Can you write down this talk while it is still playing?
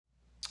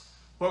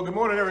Well, good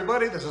morning,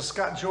 everybody. This is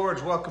Scott George.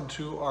 Welcome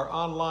to our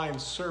online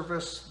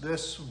service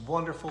this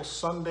wonderful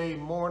Sunday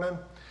morning.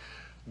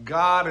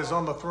 God is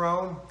on the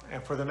throne,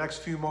 and for the next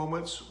few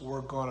moments,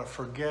 we're going to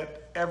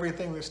forget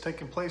everything that's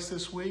taken place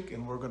this week,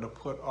 and we're going to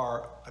put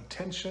our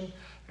attention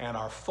and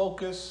our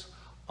focus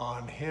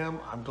on Him.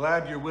 I'm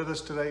glad you're with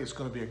us today. It's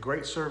going to be a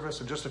great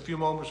service. In just a few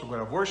moments, we're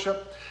going to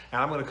worship,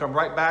 and I'm going to come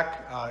right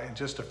back in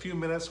just a few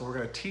minutes, and we're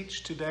going to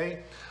teach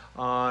today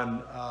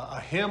on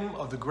a hymn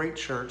of the great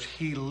church,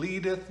 He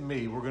Leadeth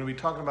Me. We're going to be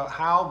talking about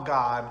how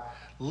God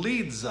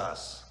leads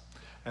us.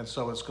 And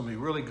so it's going to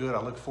be really good.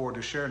 I look forward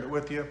to sharing it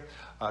with you.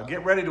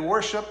 Get ready to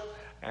worship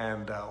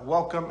and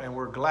welcome. And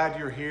we're glad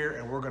you're here.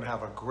 And we're going to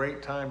have a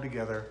great time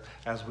together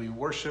as we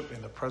worship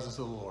in the presence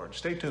of the Lord.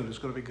 Stay tuned. It's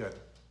going to be good.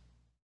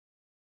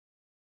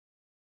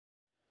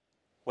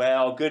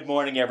 Well, good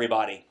morning,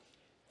 everybody.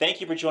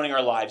 Thank you for joining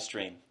our live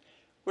stream.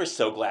 We're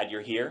so glad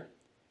you're here.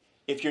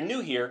 If you're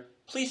new here,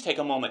 please take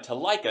a moment to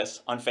like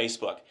us on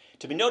Facebook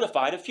to be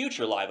notified of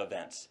future live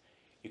events.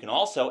 You can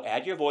also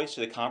add your voice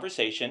to the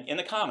conversation in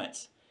the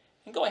comments.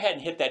 And go ahead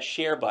and hit that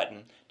share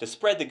button to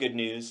spread the good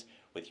news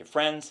with your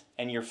friends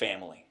and your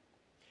family.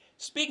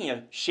 Speaking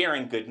of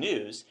sharing good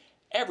news,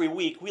 every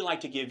week we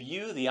like to give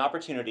you the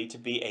opportunity to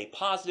be a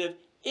positive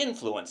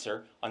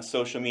influencer on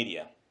social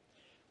media.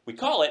 We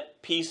call it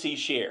PC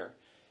Share,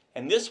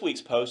 and this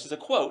week's post is a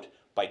quote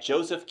by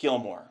Joseph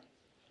Gilmore.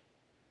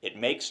 "It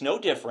makes no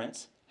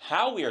difference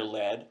how we are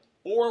led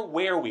or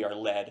where we are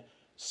led,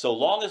 so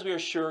long as we are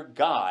sure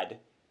God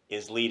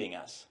is leading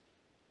us."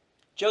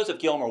 Joseph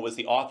Gilmore was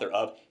the author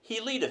of He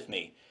Leadeth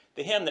Me,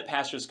 the hymn that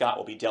Pastor Scott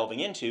will be delving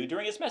into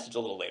during his message a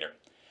little later.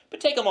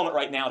 But take a moment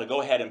right now to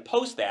go ahead and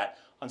post that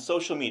on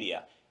social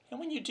media. And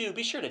when you do,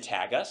 be sure to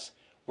tag us.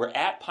 We're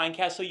at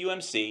Pinecastle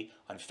UMC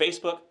on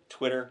Facebook,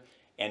 Twitter,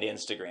 and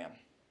Instagram.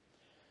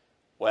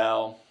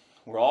 Well,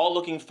 we're all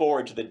looking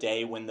forward to the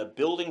day when the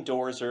building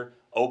doors are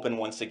open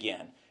once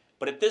again.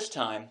 But at this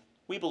time,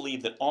 we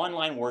believe that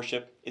online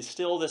worship is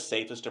still the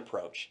safest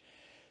approach.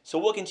 So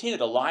we'll continue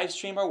to live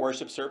stream our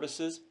worship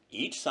services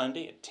each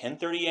Sunday at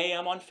 10:30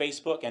 a.m. on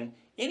Facebook and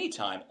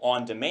anytime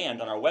on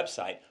demand on our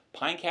website,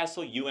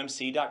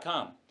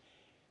 pinecastleumc.com.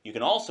 You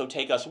can also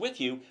take us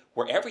with you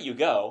wherever you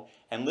go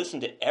and listen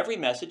to every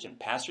message in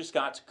Pastor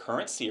Scott's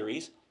current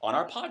series on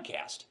our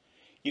podcast.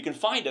 You can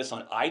find us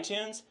on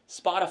iTunes,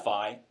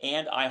 Spotify,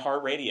 and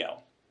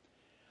iHeartRadio.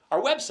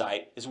 Our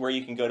website is where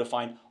you can go to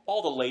find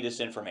all the latest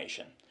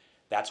information.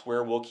 That's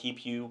where we'll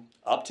keep you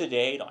up to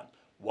date on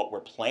what we're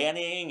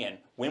planning and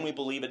when we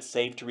believe it's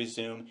safe to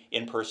resume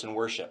in-person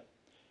worship.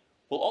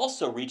 We'll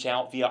also reach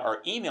out via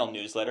our email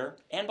newsletter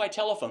and by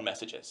telephone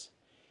messages.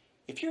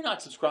 If you're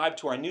not subscribed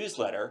to our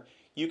newsletter,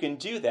 you can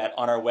do that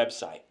on our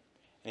website.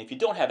 And if you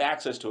don't have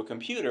access to a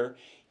computer,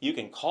 you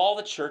can call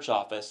the church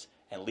office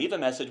and leave a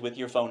message with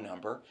your phone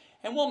number,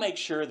 and we'll make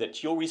sure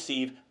that you'll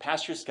receive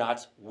Pastor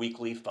Scott's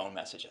weekly phone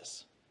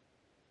messages.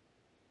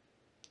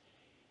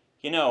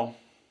 You know,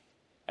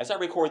 as I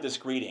record this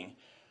greeting,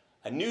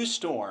 a new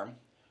storm,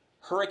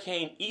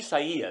 Hurricane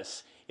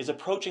Isaias, is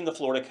approaching the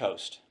Florida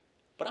coast.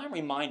 But I'm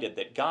reminded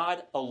that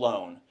God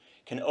alone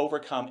can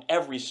overcome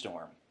every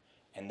storm,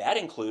 and that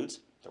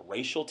includes the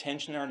racial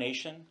tension in our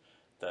nation,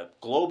 the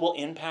global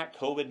impact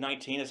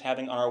COVID-19 is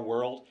having on our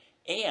world,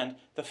 and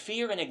the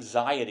fear and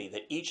anxiety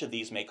that each of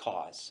these may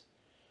cause.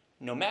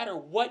 No matter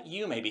what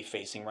you may be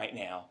facing right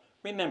now,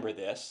 remember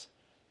this: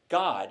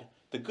 God,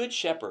 the Good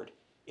Shepherd,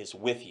 is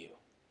with you.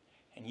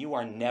 And you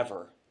are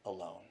never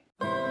alone.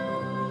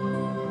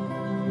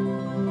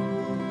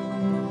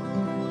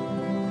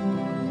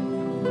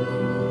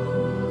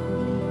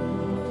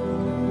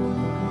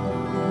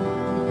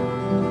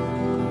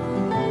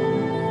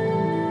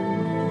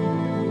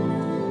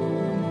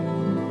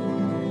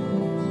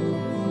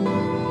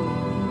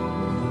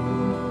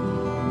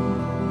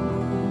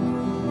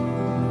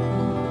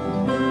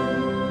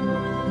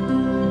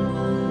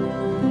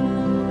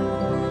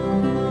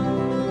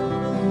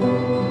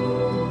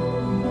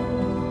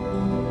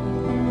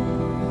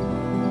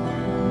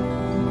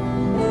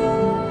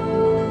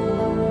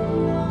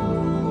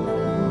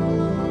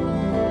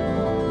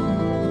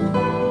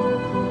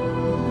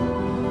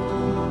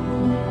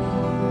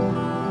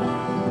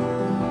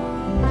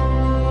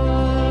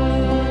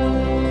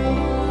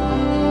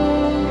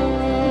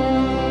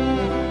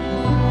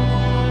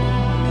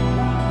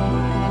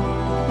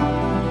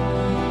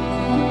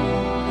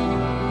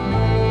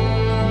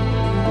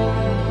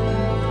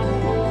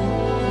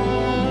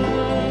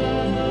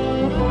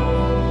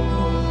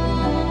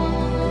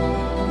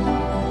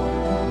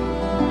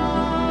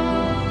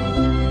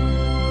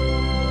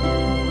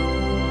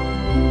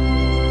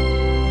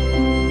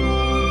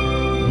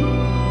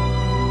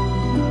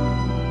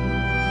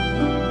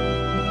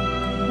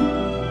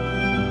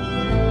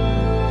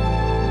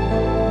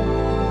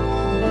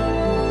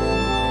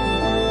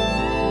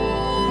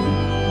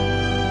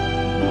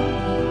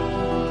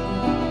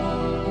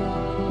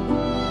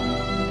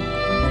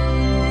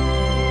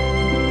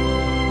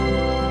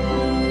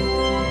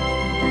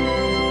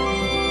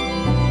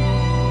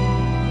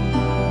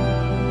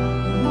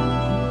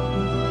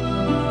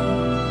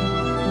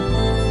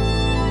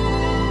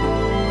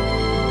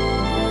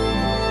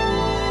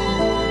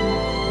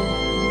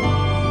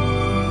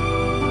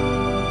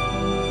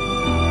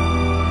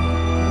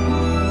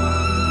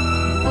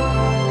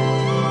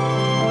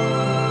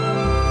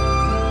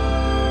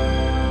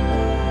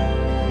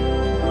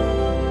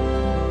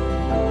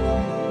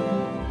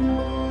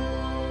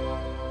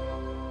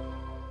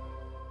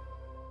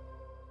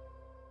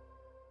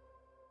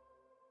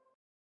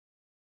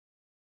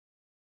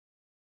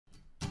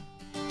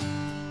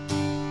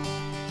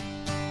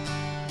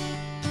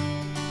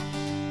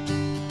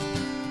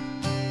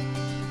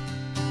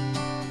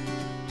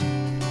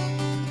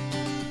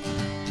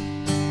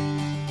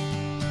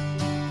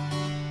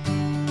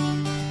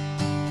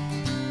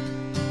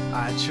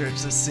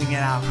 Church, let's sing it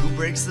out. Who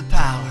breaks the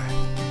power?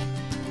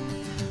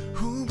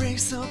 Who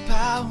breaks the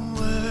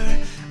power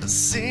of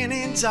sin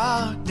and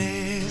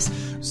darkness?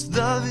 Whose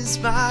love is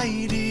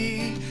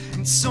mighty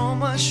and so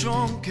much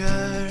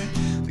stronger.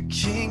 The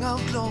King of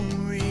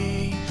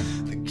glory,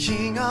 the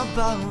King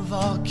above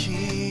all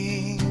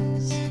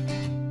kings.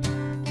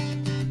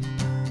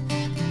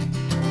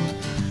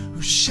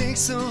 Who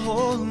shakes the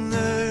whole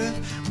earth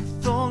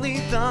with only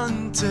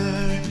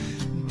thunder.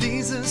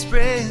 Leaves us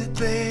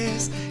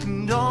breathless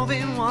and all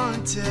in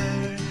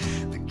wonder.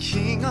 The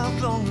King of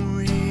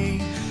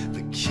glory,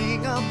 the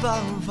King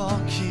above all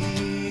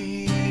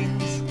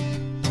kings.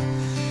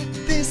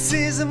 This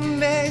is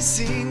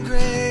amazing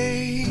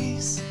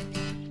grace.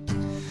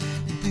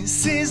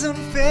 This is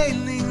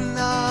unfailing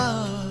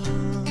love.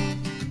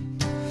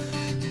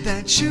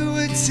 That you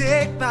would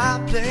take my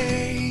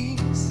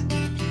place.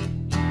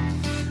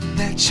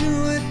 That you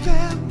would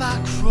bear my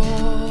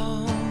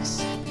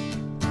cross.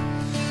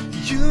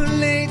 You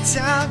laid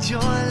down your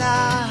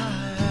life,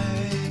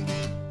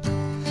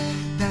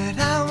 that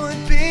I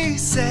would be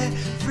set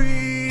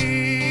free.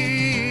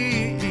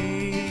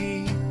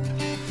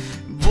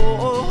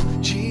 Oh,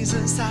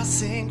 Jesus, I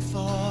sing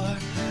for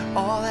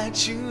all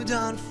that you've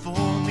done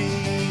for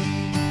me.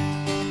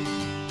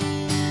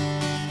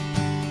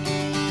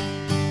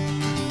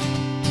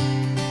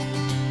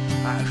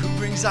 Who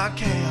brings our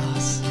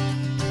chaos?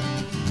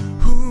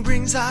 Who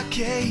brings our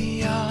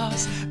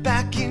chaos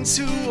back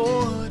into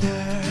order?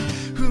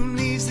 Who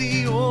leaves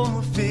the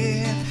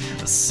orphan,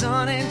 a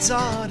son and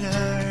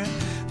daughter?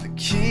 The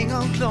King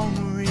of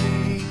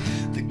glory,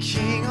 the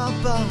King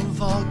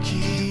above all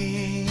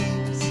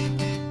kings.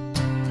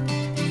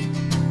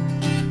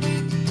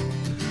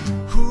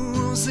 Who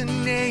rules the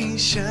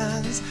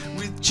nations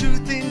with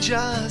truth and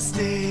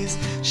justice?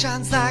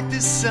 Shines like the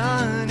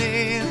sun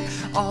in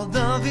all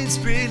of its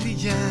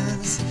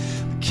brilliance.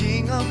 The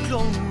King of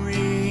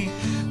glory,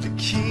 the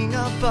King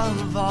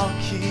above all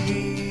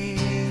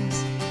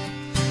kings.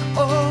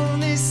 Oh,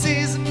 this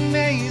is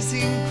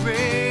amazing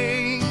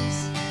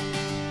grace.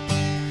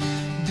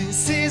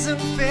 This is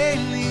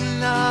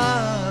unfailing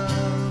love.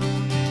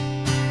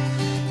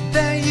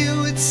 That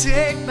you would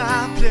take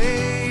my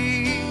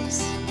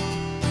place.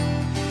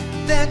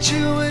 That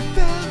you would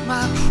bear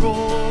my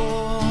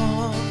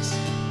cross.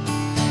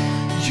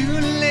 You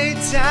laid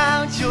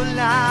down your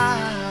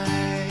life.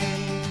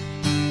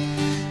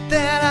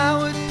 That I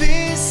would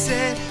be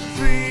set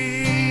free.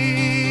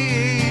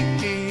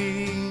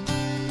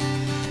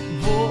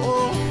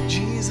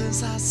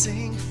 I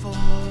sing for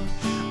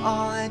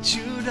all that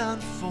you've done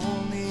for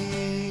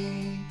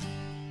me.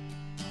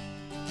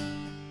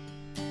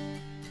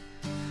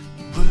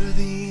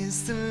 Worthy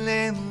is the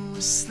Lamb who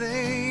was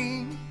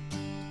slain.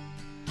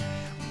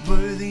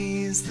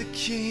 Worthy is the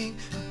King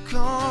who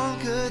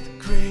conquered the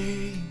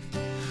grave.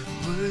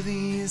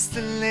 Worthy is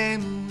the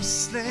Lamb who was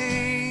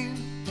slain.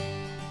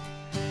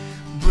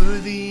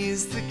 Worthy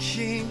is the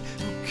King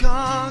who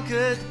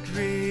conquered the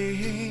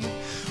grave.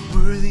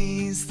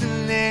 Worthy is the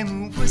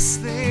Lamb who was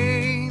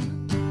slain.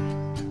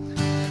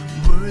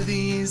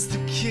 Worthy is the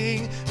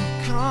King who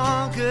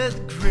conquered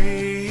the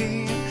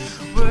grave.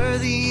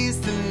 Worthy is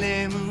the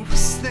Lamb who was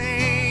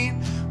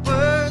slain.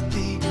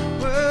 Worthy,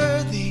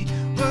 worthy,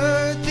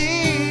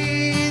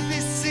 worthy.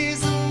 This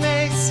is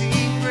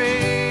amazing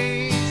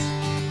grace.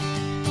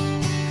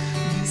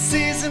 This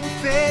is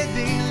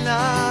unfailing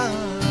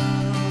love.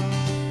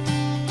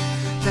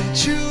 That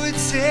you would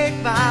take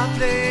my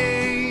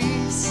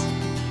place.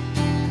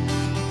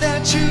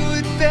 That you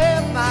would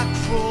bear my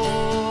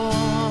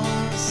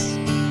cross.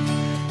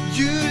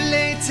 You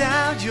laid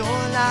down your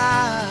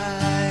life.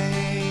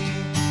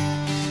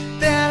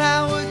 That I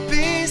would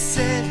be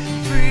set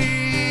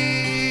free.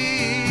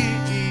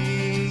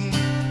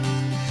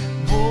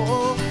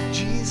 Oh,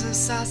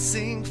 Jesus, I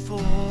sing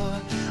for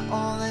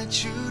all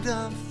that you've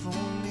done for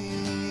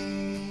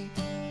me.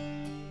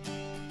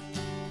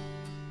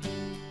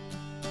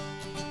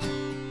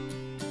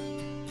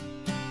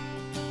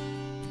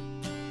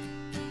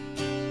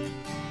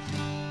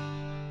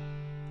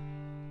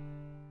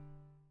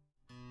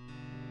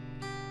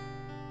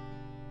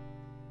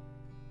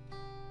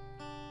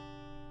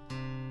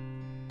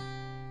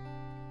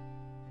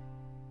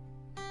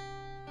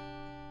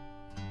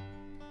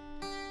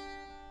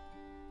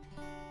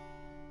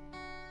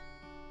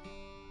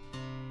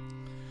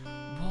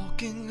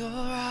 Walking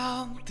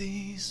around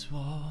these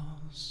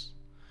walls,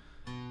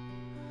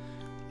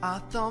 I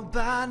thought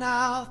by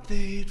now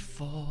they'd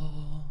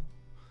fall,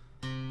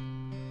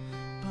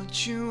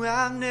 but you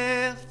have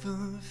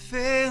never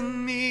failed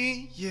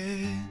me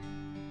yet.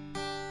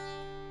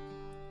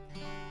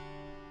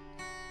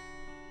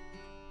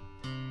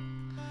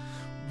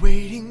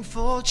 Waiting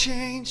for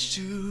change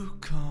to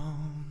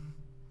come,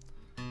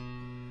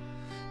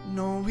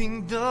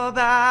 knowing the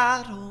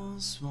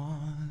battle's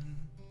won.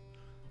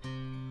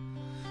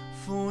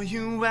 For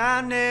you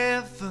have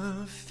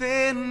never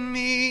failed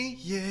me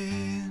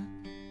yet.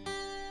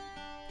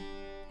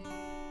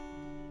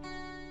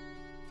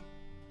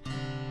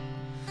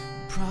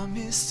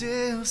 Promise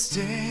still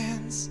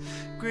stands,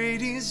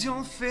 great is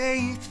your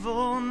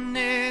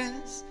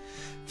faithfulness,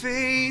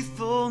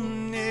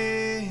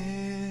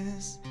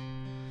 faithfulness.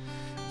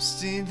 I'm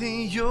still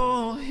in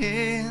your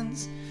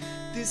hands,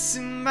 this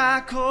is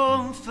my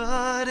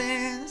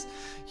confidence.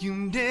 You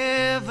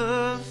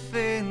never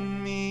failed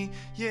me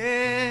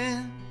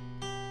yet.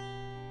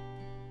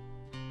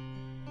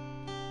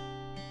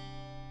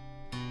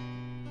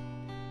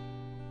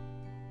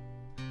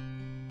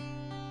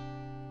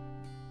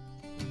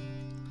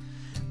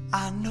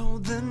 I know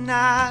the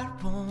night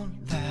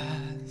won't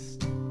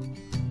last,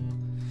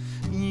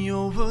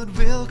 your word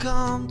will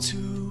come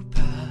to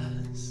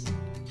pass.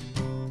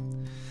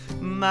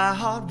 My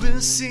heart will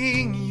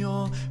sing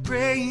your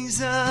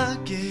praise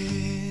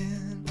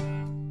again.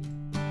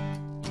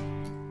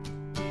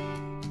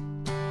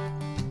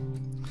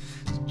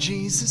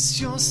 Jesus,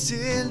 you're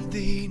still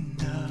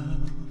enough.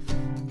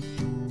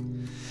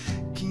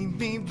 Keep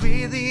me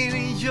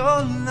within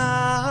your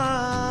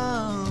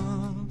love.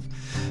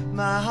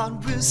 My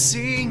heart will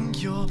sing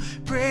your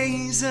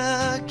praise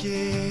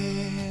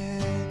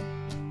again.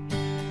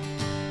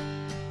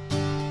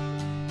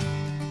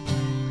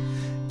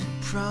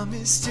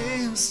 Promise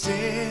still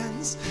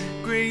stands,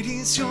 great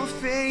is your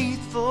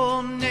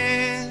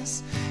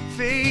faithfulness,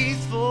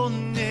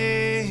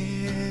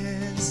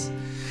 faithfulness.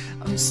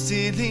 I'm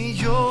still in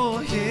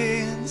your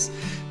hands,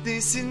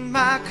 this is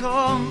my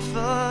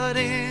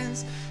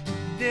confidence. You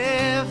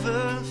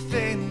never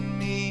failed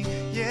me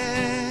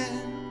yet.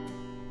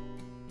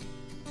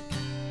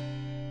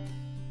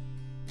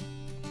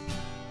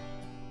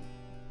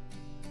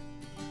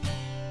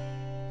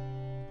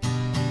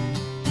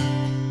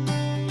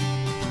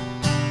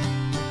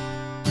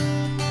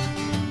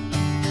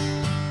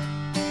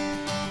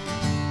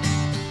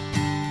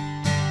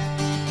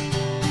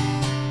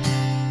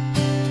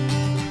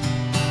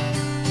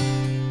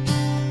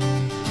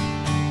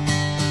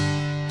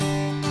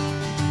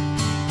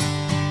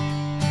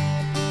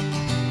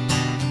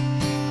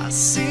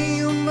 See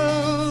you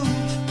move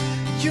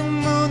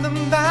the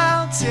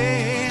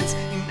mountains,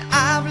 and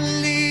I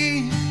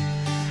believe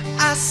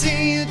I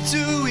see you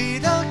do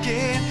it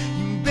again.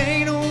 You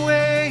made a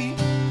way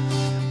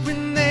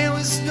when there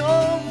was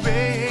no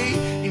way,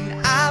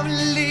 and I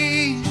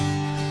believe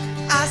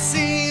I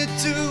see you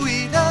do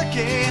it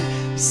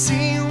again.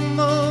 See you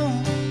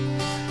move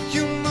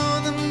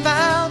the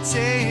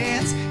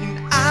mountains, and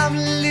I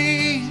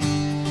believe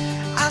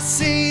I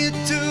see you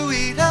do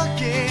it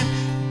again.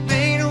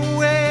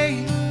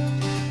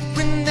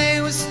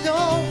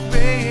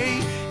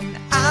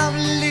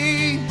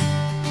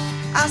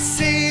 I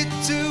see you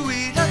do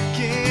it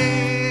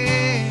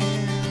again.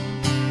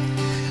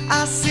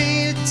 I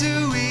see you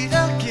do it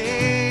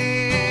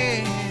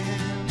again.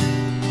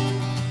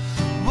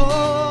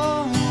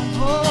 Whoa,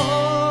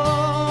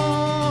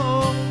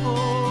 whoa,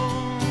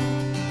 whoa.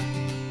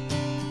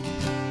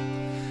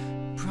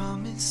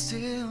 Promise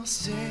still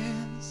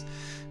stands,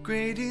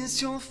 great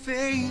is your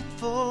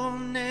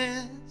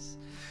faithfulness,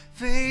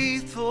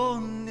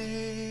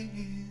 faithfulness.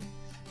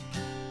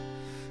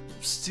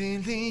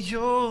 Still in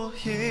your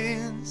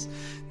hands,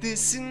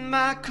 this is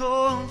my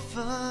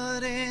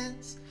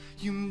confidence.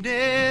 You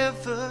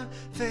never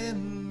failed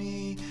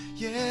me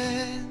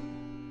yet.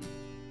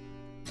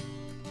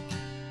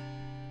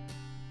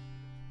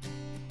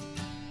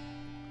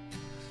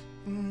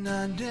 And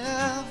I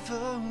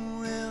never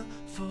will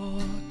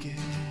forget.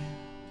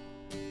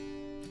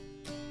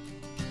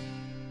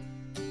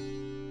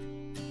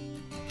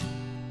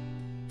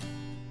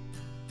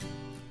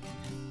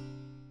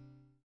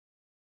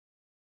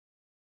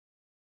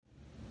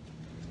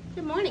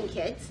 Good morning,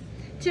 kids.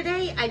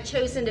 Today I've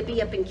chosen to be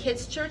up in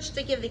Kids Church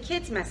to give the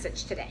kids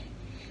message today.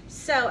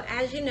 So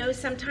as you know,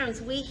 sometimes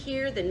we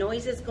hear the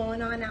noises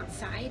going on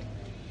outside,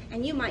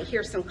 and you might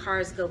hear some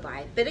cars go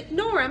by, but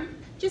ignore them.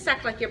 Just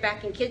act like you're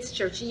back in Kids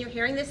Church and you're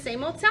hearing the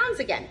same old sounds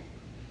again.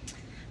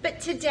 But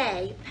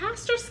today,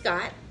 Pastor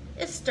Scott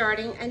is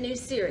starting a new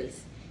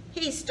series.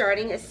 He's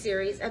starting a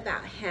series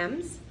about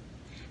hymns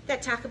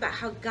that talk about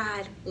how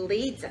God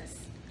leads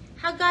us,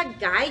 how God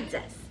guides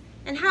us,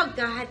 and how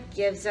God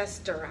gives us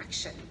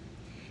direction.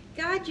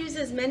 God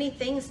uses many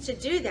things to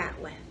do that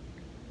with.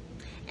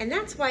 And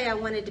that's why I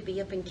wanted to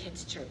be up in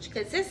Kids Church,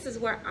 because this is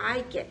where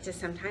I get to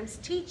sometimes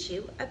teach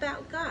you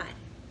about God.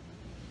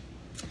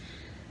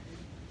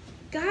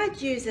 God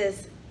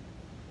uses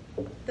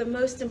the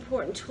most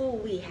important tool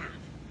we have,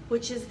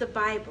 which is the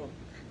Bible.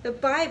 The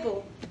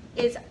Bible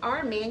is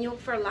our manual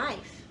for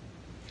life.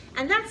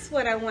 And that's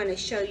what I want to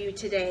show you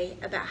today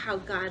about how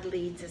God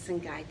leads us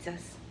and guides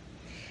us.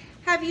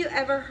 Have you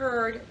ever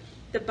heard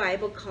the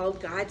Bible called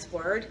God's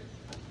Word?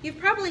 You've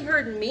probably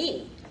heard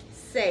me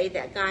say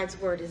that God's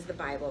Word is the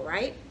Bible,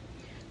 right?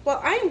 Well,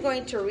 I'm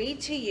going to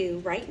read to you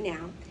right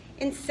now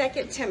in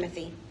 2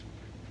 Timothy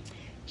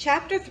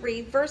chapter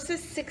 3,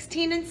 verses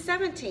 16 and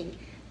 17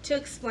 to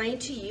explain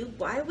to you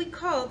why we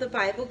call the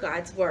Bible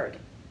God's Word.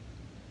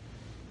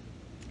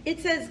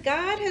 It says,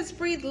 God has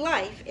breathed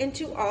life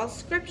into all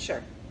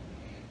Scripture.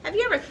 Have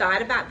you ever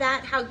thought about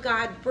that? How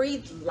God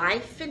breathed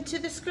life into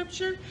the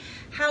Scripture?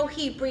 How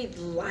He breathed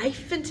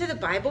life into the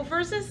Bible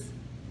verses?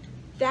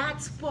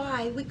 That's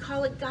why we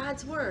call it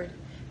God's Word,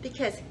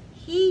 because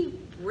He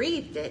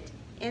breathed it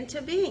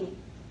into being.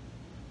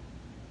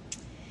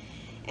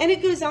 And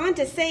it goes on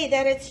to say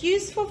that it's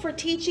useful for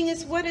teaching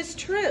us what is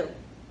true.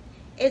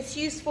 It's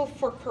useful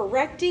for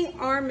correcting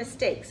our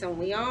mistakes, and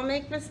we all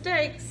make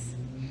mistakes.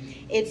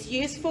 It's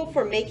useful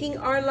for making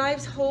our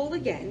lives whole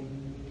again.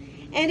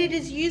 And it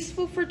is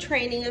useful for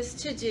training us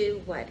to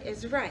do what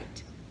is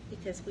right,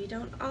 because we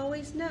don't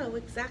always know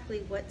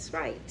exactly what's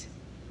right.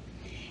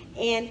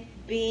 And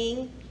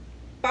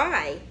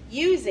by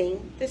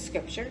using the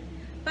scripture,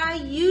 by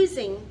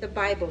using the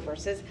Bible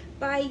verses,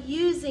 by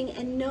using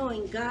and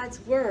knowing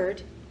God's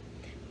word,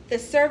 the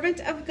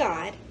servant of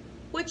God,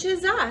 which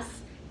is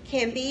us,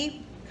 can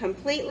be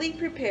completely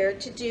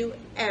prepared to do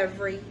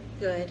every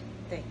good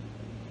thing.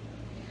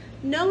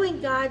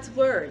 Knowing God's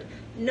word,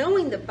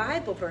 knowing the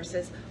Bible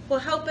verses, will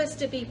help us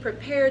to be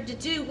prepared to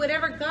do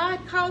whatever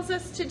God calls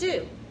us to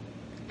do.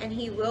 And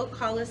He will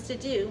call us to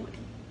do,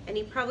 and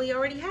He probably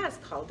already has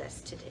called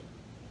us to do.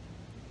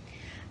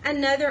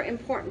 Another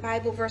important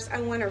Bible verse I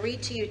want to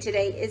read to you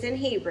today is in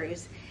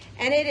Hebrews,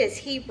 and it is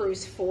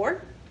Hebrews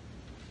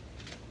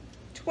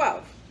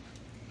 4:12.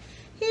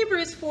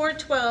 Hebrews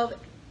 4:12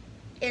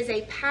 is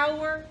a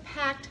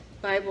power-packed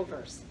Bible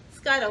verse. It's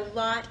got a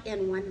lot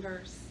in one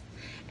verse.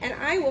 And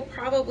I will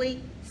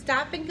probably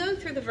stop and go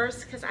through the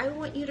verse because I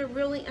want you to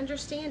really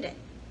understand it.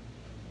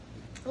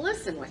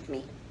 Listen with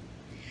me.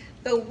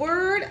 The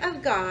Word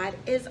of God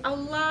is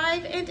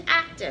alive and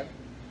active.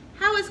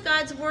 How is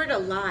God's Word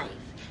alive?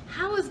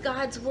 How is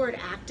God's Word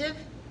active?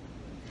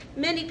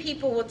 Many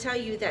people will tell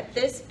you that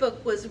this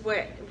book was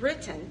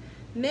written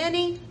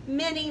many,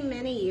 many,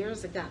 many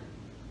years ago.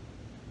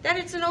 That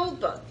it's an old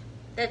book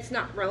that's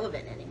not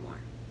relevant anymore.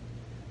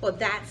 Well,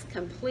 that's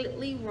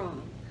completely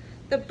wrong.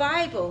 The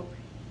Bible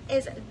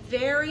is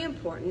very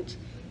important.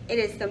 It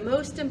is the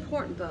most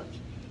important book,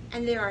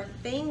 and there are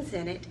things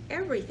in it,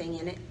 everything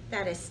in it,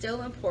 that is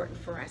still important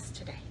for us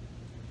today.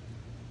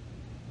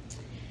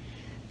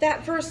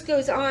 That verse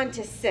goes on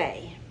to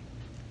say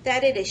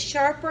that it is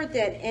sharper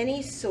than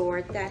any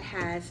sword that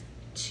has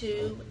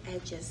two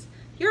edges.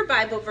 Your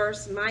Bible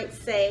verse might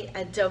say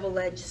a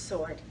double-edged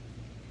sword.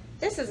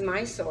 This is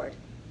my sword,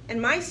 and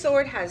my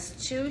sword has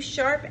two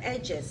sharp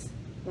edges,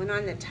 one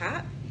on the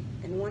top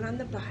and one on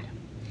the bottom.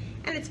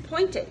 And it's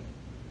pointed.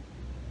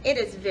 It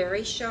is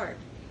very sharp.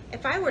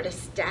 If I were to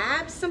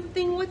stab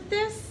something with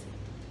this,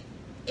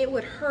 it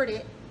would hurt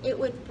it. It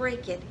would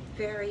break it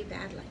very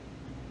badly.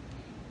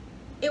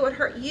 It would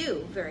hurt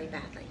you very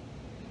badly.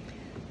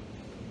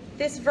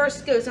 This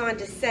verse goes on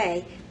to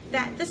say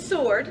that the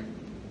sword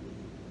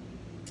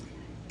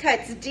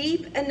cuts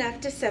deep enough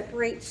to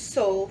separate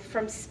soul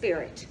from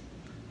spirit.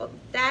 Well,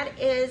 that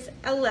is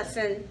a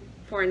lesson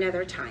for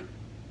another time.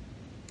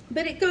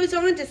 But it goes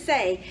on to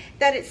say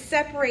that it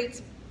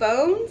separates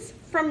bones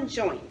from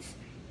joints,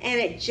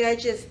 and it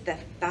judges the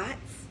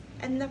thoughts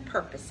and the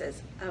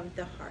purposes of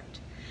the heart.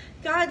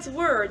 God's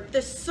word,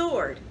 the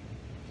sword,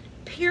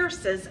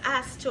 pierces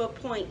us to a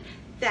point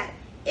that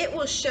it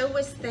will show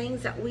us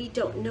things that we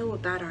don't know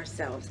about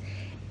ourselves.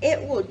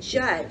 It will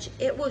judge.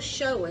 It will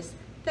show us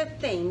the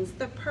things,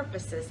 the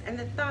purposes, and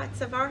the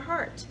thoughts of our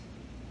heart.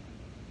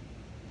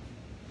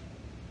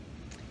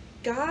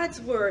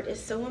 God's word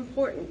is so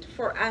important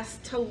for us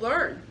to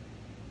learn.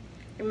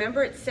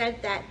 Remember, it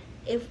said that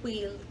if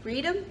we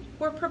read them,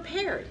 we're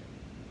prepared.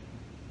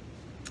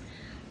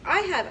 I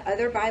have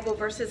other Bible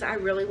verses I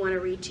really want to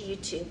read to you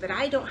too, but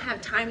I don't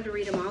have time to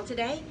read them all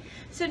today.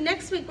 So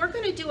next week, we're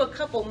going to do a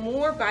couple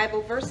more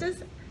Bible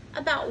verses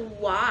about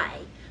why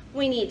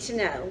we need to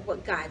know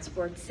what God's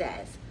word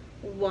says,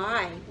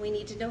 why we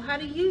need to know how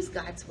to use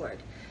God's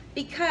word.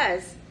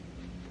 Because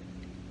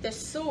the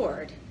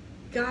sword,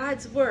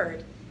 God's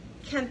word,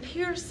 can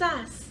pierce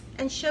us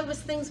and show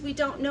us things we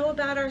don't know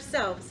about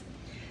ourselves.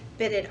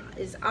 But it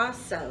is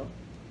also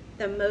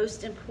the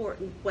most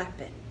important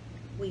weapon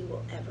we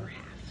will ever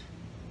have.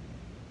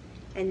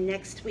 And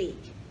next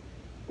week,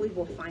 we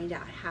will find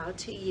out how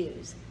to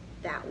use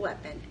that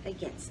weapon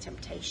against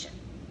temptation.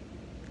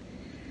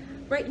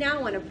 Right now,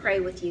 I want to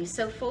pray with you.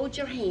 So fold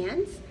your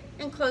hands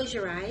and close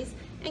your eyes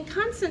and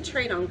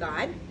concentrate on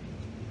God.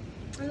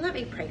 And let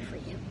me pray for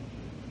you.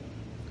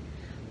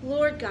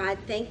 Lord God,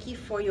 thank you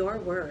for your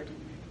word.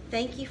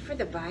 Thank you for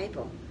the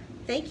Bible.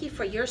 Thank you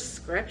for your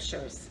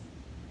scriptures.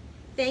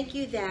 Thank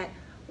you that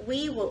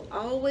we will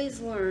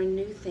always learn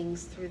new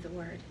things through the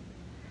word.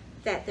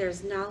 That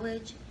there's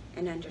knowledge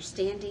and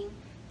understanding.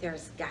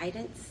 There's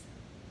guidance.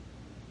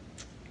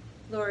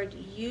 Lord,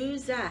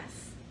 use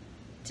us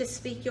to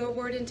speak your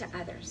word into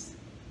others.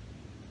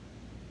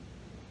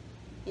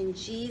 In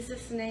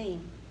Jesus'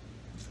 name,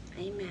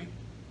 amen.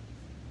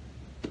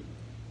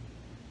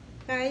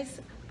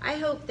 Guys, I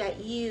hope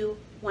that you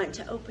want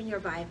to open your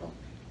Bible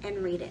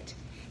and read it.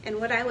 And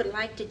what I would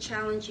like to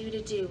challenge you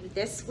to do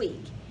this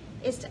week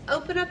is to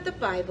open up the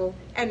Bible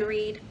and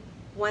read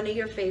one of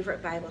your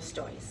favorite Bible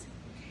stories.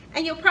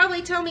 And you'll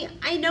probably tell me,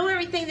 I know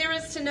everything there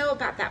is to know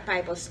about that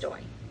Bible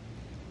story.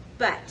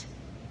 But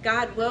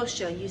God will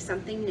show you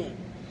something new.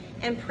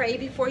 and pray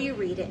before you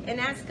read it and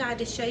ask God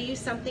to show you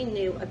something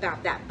new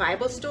about that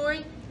Bible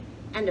story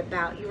and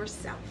about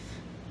yourself.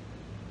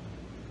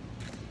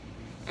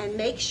 And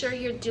make sure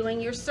you're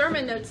doing your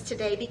sermon notes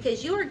today,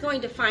 because you are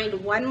going to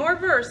find one more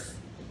verse,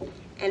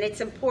 and it's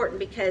important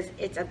because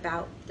it's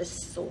about the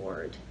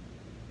sword.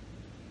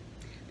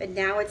 But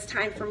now it's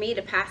time for me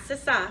to pass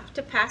this off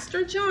to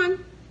Pastor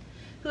John,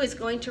 who is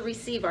going to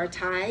receive our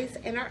tithes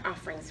and our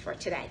offerings for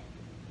today.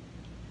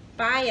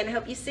 Bye, and I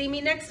hope you see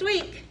me next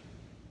week.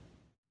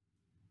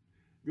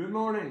 Good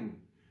morning.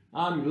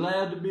 I'm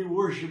glad to be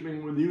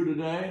worshiping with you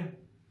today.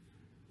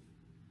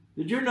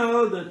 Did you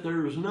know that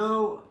there's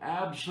no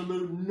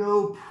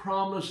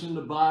promise in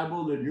the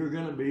Bible that you're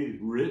going to be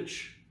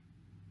rich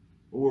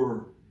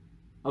or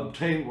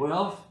obtain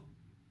wealth?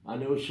 I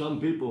know some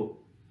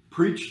people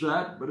preach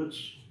that, but it's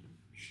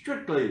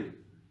strictly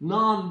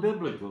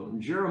non-biblical.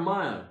 In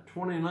Jeremiah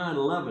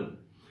 29:11,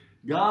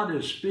 God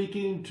is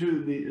speaking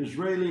to the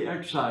Israeli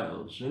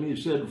exiles, and he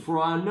said,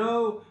 "For I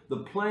know the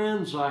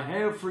plans I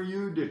have for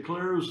you,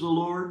 declares the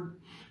Lord,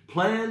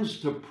 plans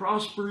to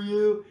prosper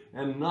you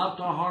and not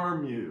to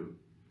harm you."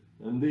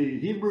 And the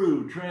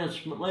Hebrew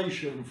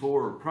translation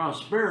for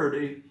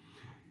prosperity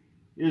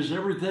is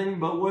everything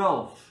but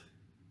wealth.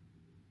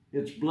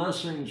 It's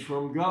blessings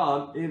from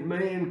God. It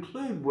may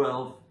include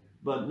wealth,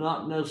 but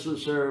not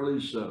necessarily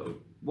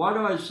so. Why do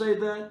I say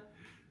that?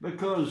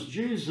 Because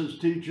Jesus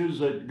teaches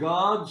that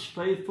God's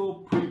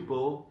faithful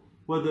people,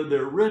 whether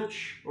they're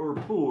rich or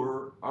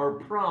poor, are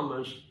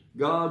promised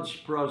God's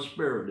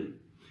prosperity.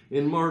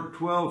 In Mark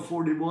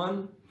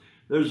 12:41,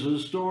 there's a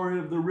story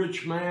of the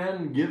rich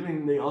man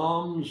giving the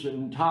alms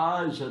and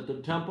tithes at the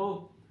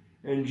temple,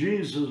 and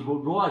Jesus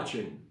was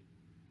watching.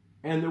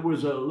 And there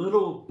was a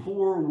little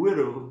poor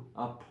widow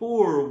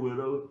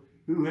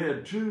who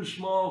had 2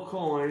 small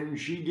coins.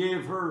 She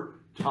gave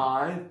her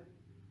tithe.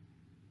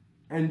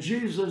 And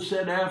Jesus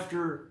said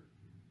after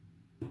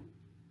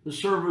the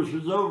service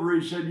was over,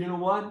 he said, "You know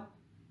what?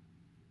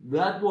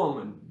 That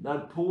woman,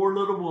 that poor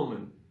little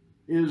woman,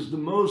 is the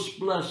most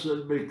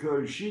blessed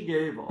because she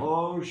gave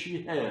all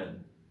she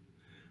had."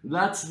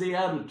 That's the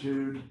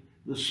attitude,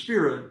 the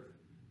spirit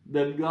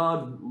that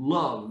God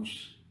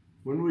loves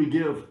when we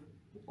give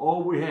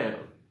all we have.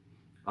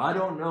 I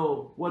don't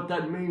know what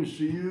that means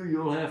to you.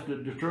 You'll have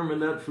to determine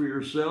that for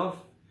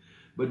yourself.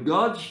 But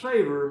God's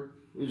favor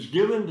is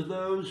given to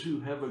those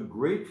who have a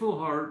grateful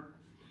heart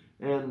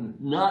and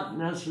not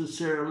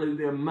necessarily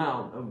the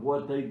amount of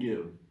what they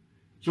give.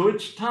 So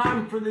it's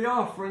time for the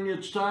offering.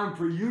 It's time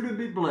for you to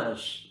be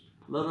blessed.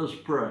 Let us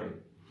pray.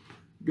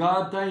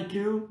 God, thank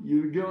you.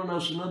 You've given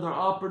us another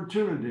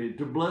opportunity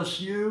to bless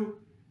you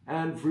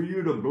and for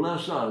you to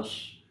bless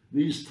us.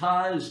 These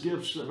tithes,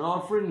 gifts, and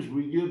offerings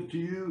we give to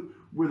you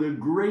with a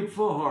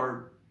grateful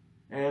heart,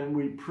 and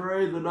we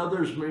pray that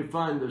others may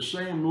find the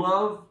same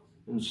love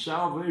and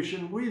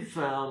salvation we've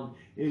found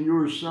in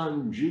your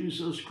Son,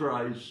 Jesus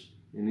Christ.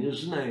 In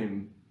his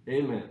name,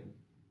 amen.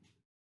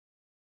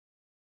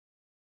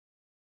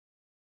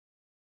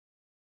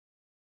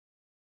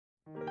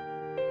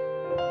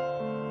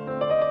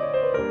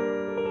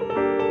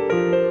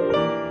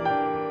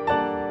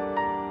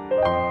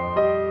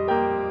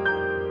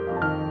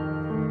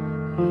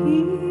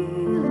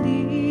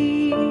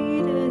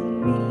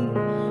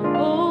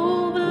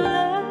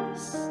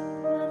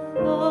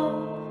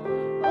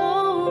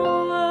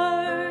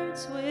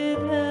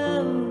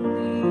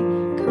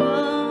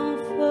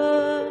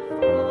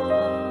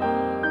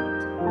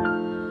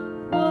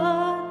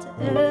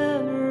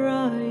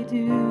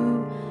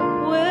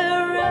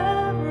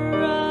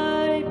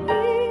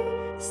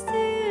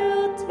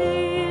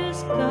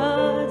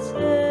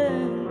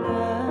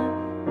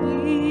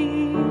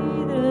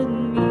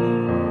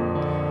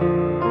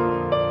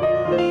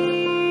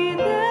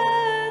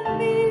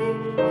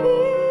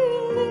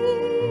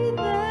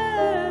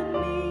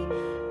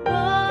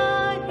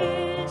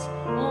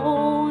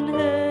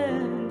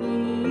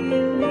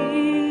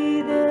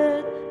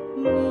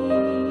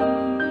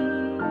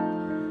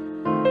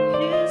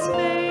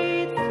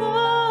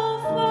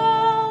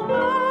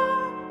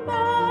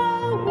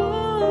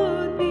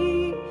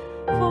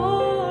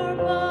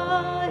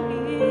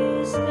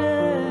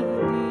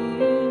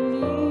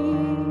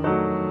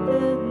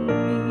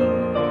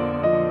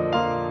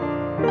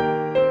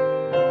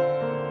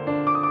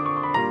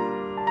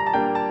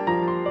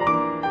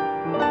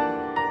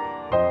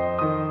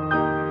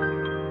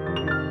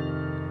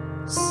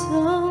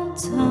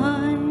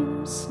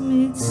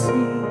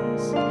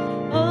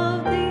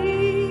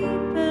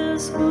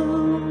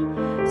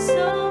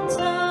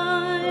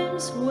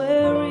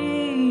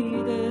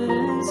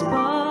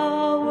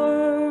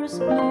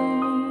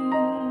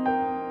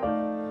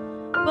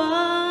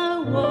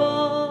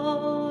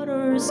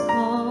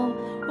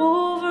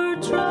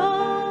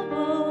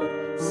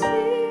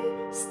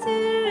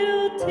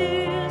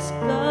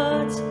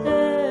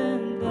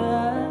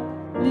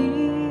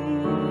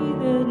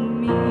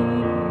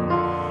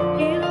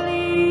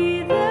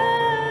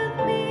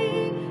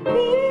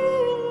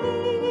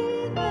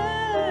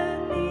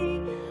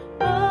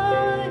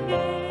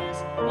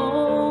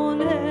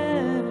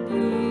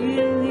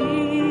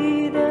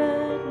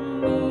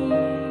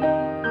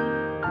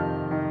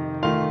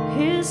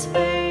 His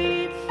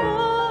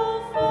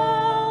faithful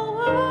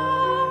follower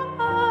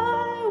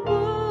I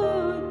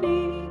would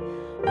be,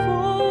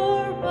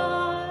 for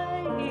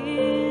by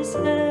His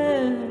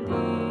hand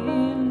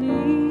He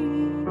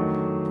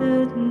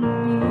leadeth me.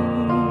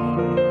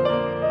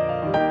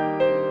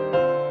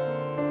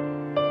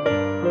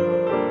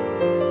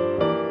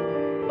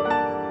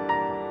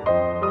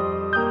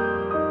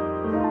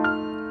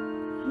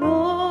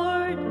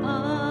 Lord,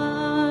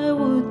 I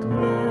would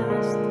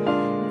clasp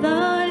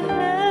Thy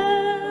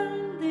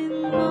hand in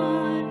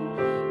mine,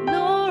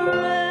 nor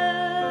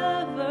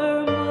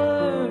ever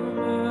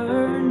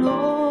murmur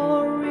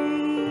nor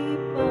repine.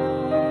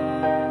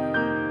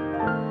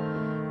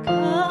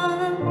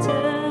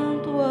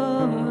 Content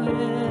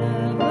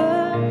whatever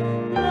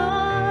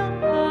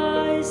lot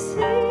I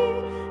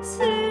see,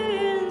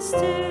 since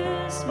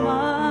 'tis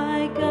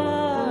my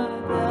God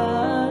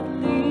that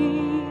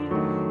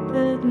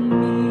leadeth me.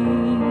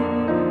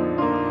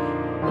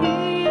 He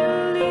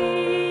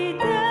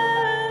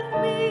leadeth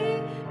me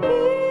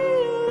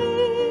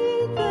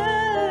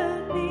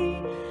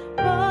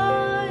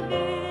by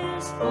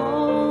His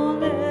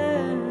own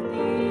hand.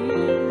 He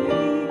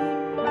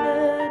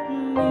leadeth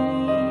me.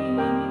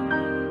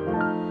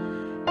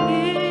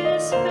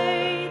 His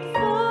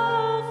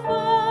faithful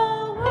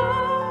follower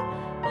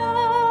I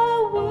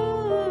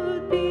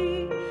would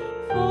be,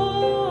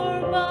 for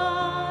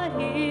by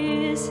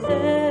His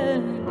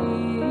hand He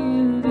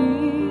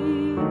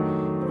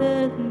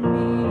leadeth me.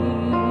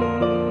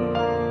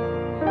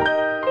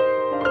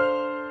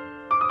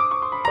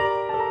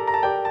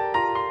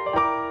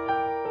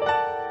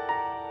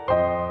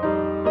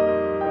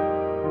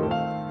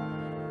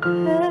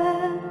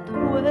 And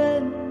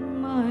when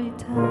my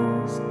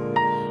task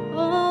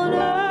on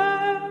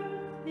earth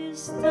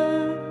is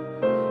done,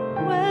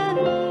 when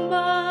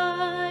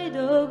by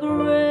the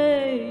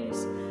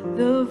grace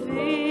the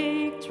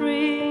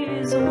victory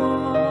is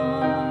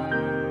won,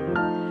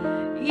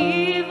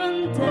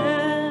 even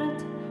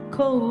death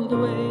cold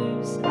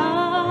waves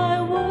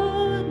I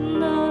would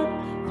not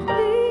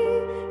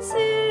flee,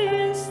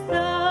 since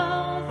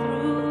Thou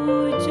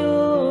through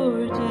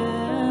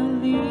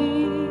Jordan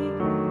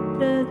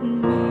leadeth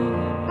me.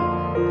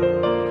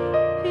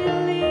 He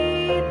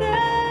leadeth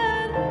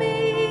me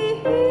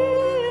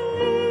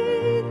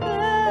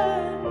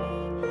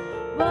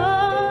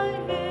by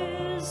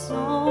His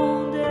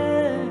own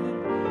hand.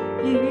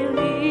 He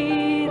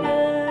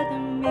leadeth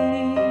me.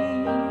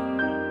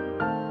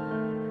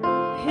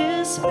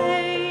 His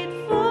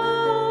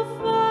faithful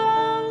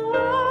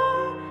follower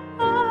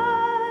I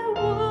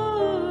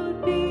would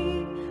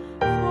be,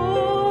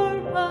 for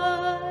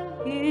by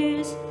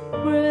His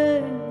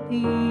breath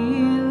He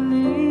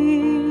leadeth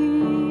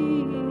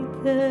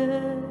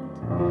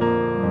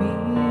me.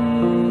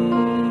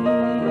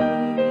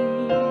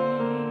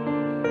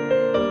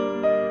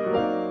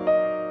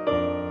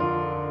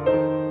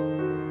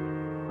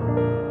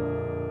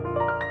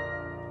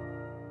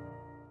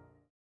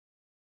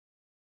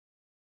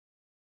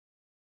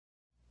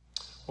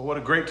 Well, what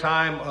a great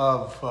time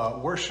of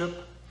worship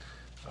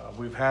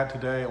we've had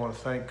today. I want to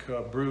thank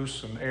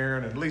Bruce and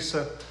Aaron and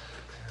Lisa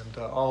and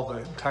all the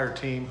entire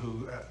team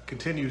who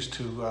continues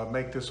to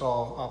make this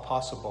all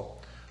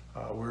possible.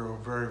 We're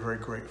very, very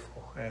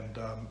grateful. And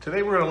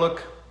today we're going to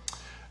look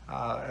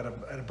at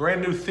a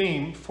brand new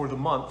theme for the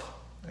month,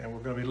 and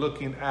we're going to be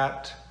looking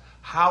at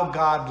how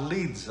God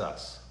leads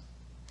us.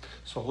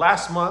 So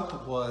last month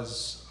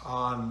was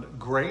on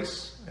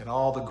grace and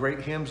all the great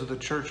hymns of the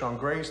church on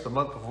grace. The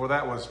month before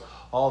that was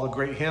all the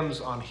great hymns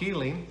on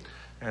healing.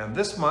 And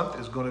this month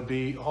is going to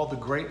be all the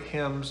great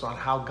hymns on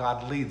how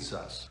God leads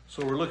us.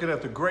 So we're looking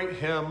at the great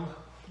hymn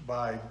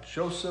by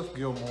Joseph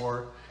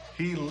Gilmore,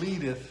 He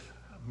Leadeth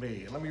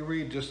Me. Let me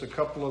read just a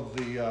couple of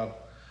the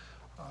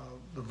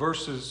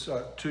verses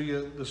to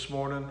you this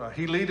morning.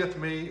 He leadeth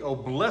me, O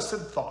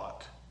blessed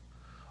thought,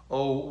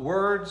 O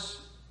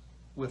words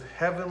with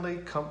heavenly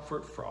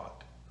comfort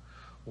fraught.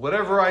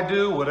 Whatever I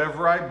do,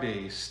 whatever I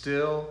be,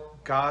 still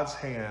God's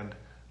hand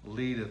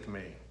leadeth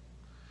me.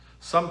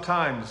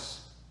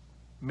 Sometimes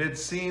mid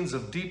scenes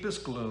of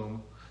deepest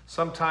gloom,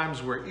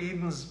 sometimes where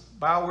Eden's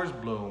bowers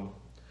bloom,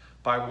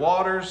 by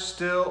waters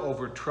still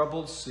over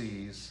troubled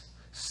seas,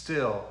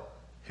 still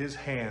His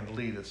hand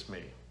leadeth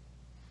me.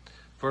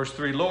 Verse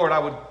 3, Lord, I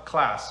would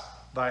clasp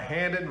Thy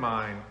hand in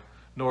mine,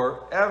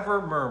 nor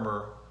ever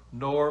murmur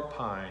nor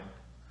pine.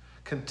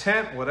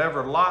 Content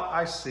whatever lot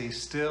I see,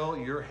 still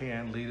Your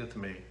hand leadeth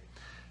me.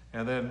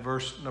 And then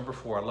verse number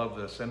 4, I love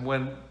this. And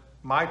when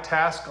my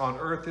task on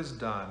earth is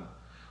done,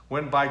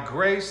 when by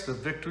grace the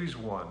victory's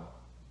won,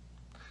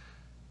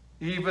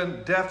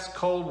 even death's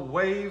cold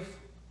wave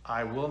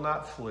I will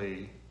not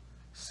flee,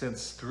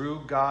 since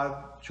through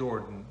God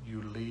Jordan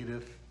You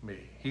leadeth me.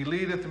 He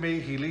leadeth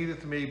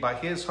me by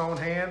His own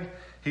hand,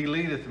 He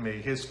leadeth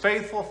me. His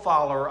faithful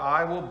follower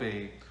I will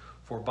be,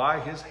 for by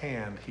His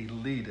hand He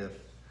leadeth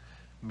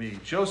me.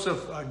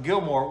 Joseph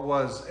Gilmore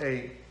was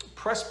a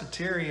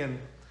Presbyterian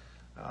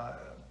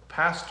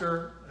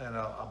pastor and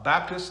a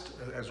Baptist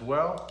as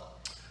well.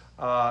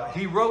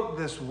 He wrote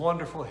this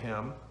wonderful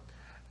hymn,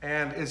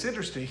 And it's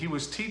interesting, he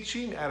was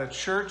teaching at a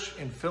church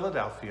in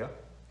Philadelphia,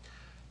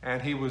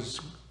 and he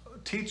was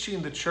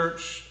teaching the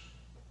church,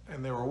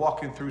 and they were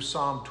walking through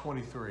Psalm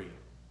 23.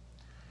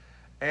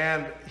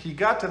 And he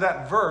got to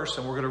that verse,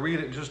 and we're going to read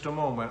it in just a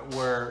moment,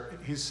 where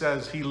he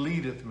says, he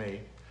leadeth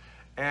me.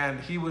 And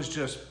he was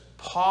just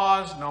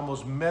paused and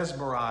almost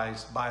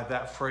mesmerized by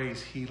that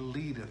phrase, he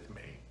leadeth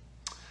me.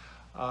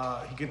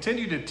 He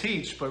continued to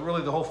teach, but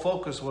really the whole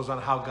focus was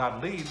on how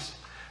God leads.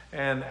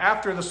 And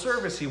after the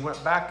service, he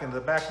went back into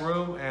the back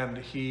room, and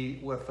he,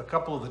 with a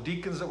couple of the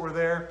deacons that were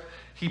there,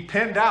 he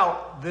penned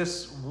out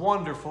this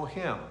wonderful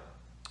hymn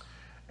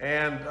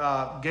and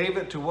gave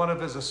it to one of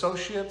his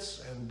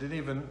associates and didn't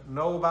even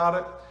know about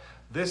it.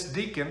 This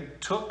deacon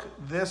took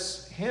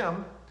this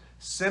hymn,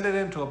 sent it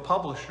into a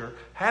publisher,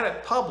 had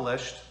it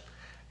published,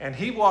 and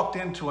he walked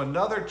into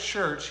another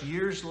church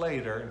years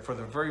later and for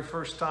the very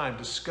first time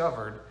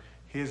discovered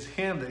his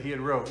hymn that he had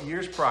wrote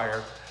years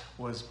prior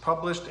was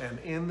published and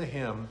in the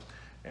hymn,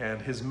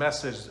 and his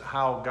message,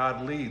 how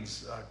God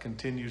leads,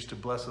 continues to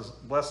bless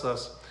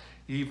us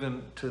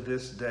even to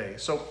this day.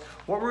 So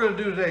what we're going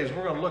to do today is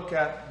we're going to look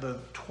at the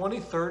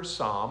 23rd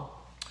Psalm,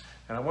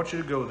 and I want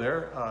you to go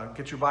there,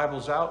 get your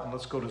Bibles out, and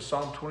let's go to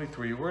Psalm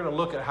 23. We're going to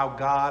look at how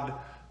God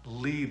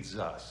leads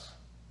us.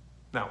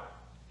 Now,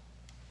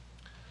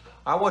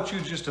 I want you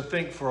just to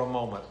think for a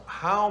moment,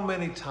 how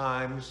many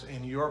times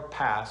in your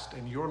past,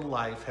 in your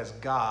life, has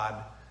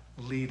God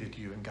leaded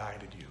you and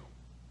guided you?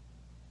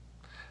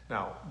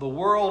 Now, the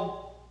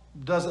world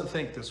doesn't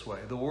think this way.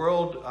 The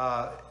world,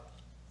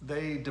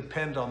 they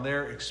depend on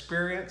their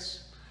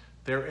experience,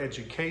 their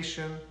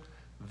education,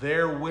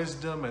 their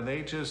wisdom, and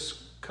they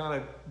just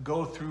kind of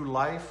go through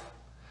life.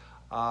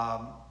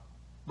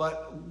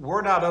 But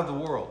we're not of the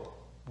world.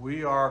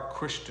 We are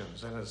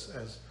Christians, and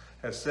as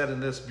said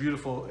in this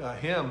beautiful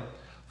hymn,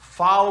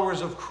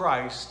 followers of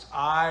Christ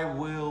I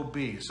will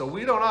be. So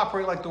we don't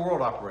operate like the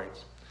world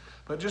operates.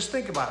 But just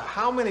think about it.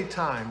 How many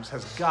times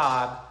has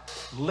God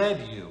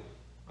led you?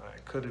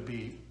 Could it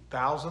be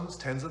thousands,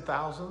 tens of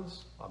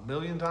thousands,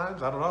 1,000,000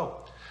 times? I don't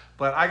know.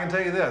 But I can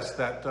tell you this,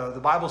 that the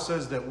Bible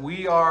says that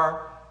we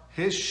are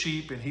his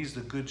sheep and he's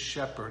the good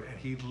shepherd and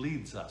he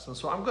leads us. And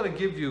so I'm going to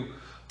give you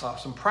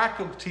some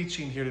practical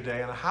teaching here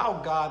today on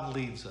how God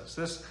leads us.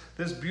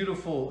 This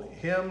beautiful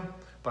hymn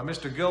by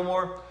Mr.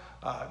 Gilmore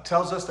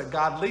tells us that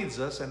God leads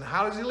us, and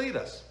how does he lead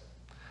us?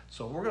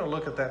 So we're going to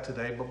look at that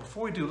today. But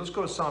before we do, let's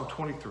go to Psalm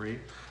 23.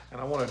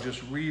 And I want to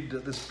just read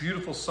this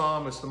beautiful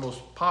psalm. It's the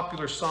most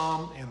popular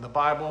psalm in the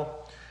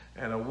Bible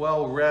and a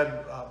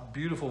well-read,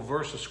 beautiful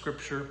verse of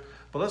scripture.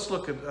 But let's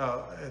look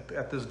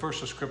at this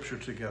verse of scripture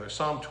together.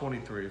 Psalm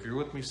 23. If you're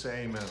with me,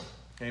 say amen.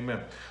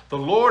 Amen. The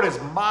Lord is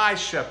my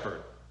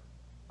shepherd.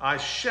 I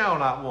shall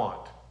not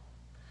want.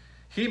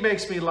 He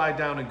makes me lie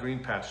down in green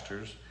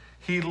pastures.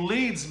 He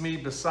leads me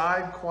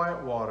beside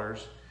quiet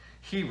waters.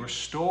 He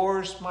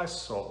restores my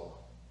soul.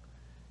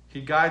 He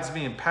guides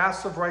me in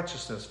paths of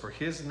righteousness for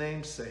his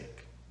name's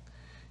sake.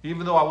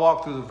 Even though I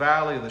walk through the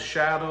valley of the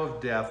shadow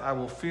of death, I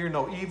will fear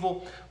no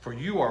evil, for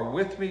you are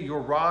with me.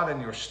 Your rod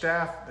and your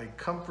staff, they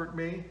comfort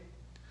me.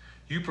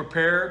 You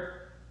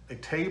prepare a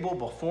table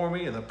before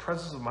me in the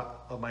presence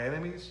of my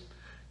enemies.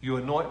 You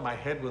anoint my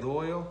head with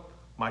oil.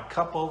 My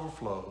cup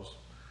overflows.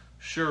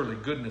 Surely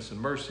goodness and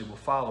mercy will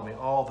follow me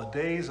all the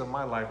days of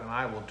my life, and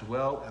I will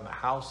dwell in the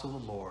house of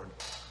the Lord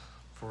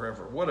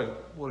forever. What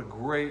a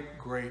great,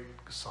 great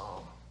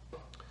psalm.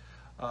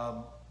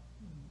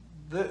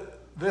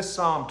 This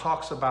psalm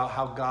talks about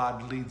how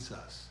God leads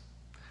us.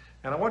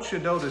 And I want you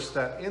to notice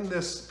that in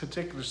this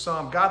particular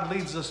psalm, God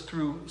leads us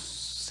through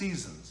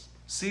seasons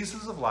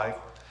of life,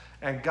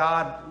 and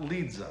God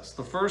leads us.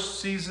 The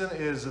first season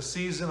is a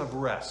season of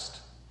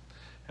rest.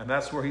 And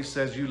that's where he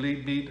says, you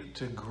lead me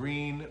to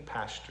green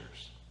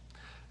pastures.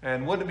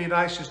 And wouldn't it be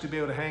nice just to be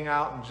able to hang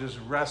out and just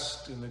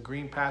rest in the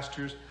green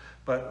pastures?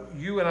 But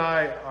you and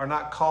I are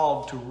not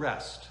called to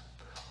rest.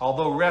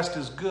 Although rest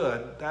is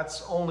good,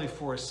 that's only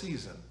for a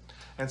season.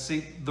 And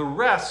see,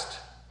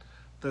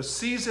 the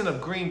season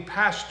of green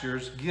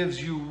pastures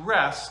gives you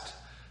rest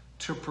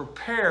to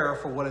prepare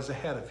for what is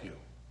ahead of you.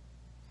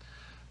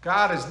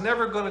 God is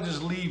never going to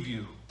just leave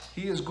you.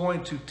 He is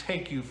going to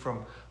take you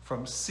from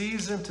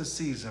season to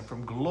season,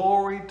 from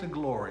glory to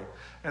glory.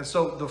 And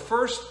so the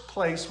first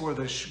place where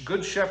the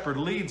good shepherd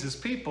leads his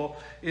people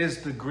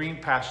is the green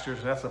pastures,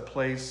 and that's a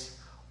place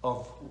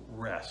of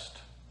rest.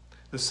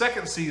 The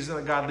second season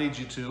that God leads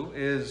you to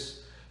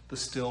is the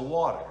still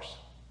waters.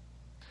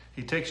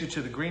 He takes you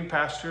to the green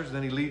pastures, and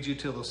then he leads you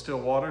to the still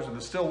waters. And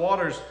the still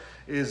waters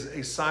is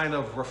a sign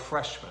of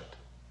refreshment.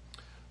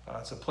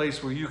 It's a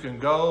place where you can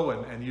go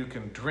and you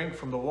can drink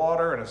from the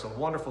water, and it's a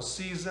wonderful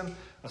season,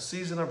 a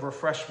season of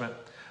refreshment.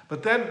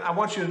 But then I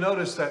want you to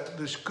notice that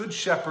this good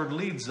shepherd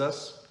leads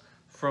us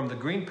from the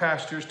green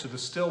pastures to the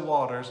still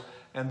waters,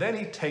 and then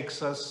he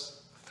takes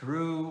us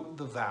through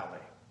the valley.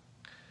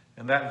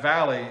 And that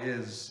valley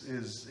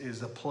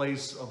is a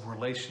place of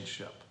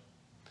relationship.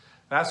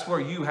 That's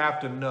where you have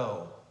to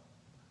know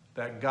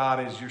that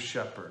God is your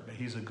shepherd, that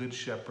he's a good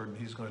shepherd, and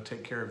he's going to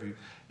take care of you,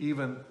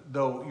 even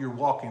though you're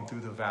walking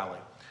through the valley.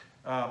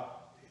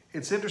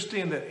 It's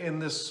interesting that in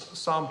this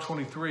Psalm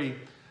 23,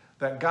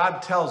 that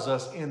God tells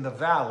us in the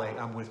valley,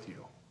 I'm with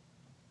you.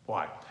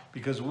 Why?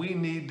 Because we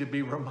need to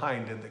be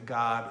reminded that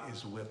God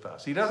is with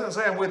us. He doesn't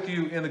say I'm with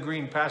you in the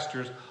green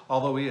pastures,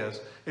 although he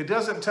is. It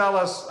doesn't tell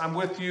us I'm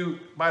with you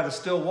by the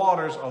still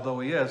waters, although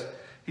he is.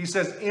 He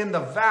says in the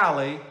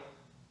valley,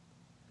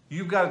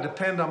 you've got to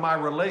depend on my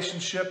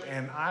relationship,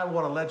 and I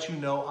want to let you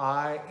know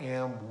I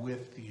am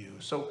with you.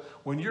 So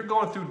when you're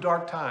going through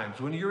dark times,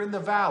 when you're in the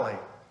valley,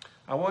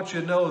 I want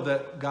you to know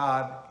that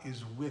God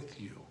is with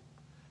you.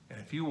 And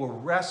if you will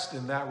rest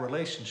in that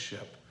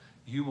relationship,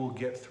 you will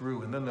get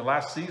through. And then the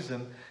last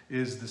season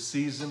is the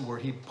season where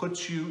he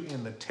puts you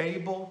in the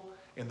table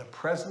in the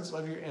presence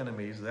of your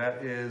enemies.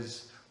 That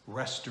is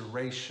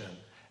restoration.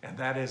 And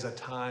that is a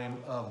time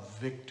of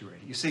victory.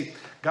 You see,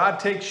 God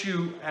takes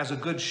you as a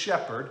good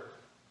shepherd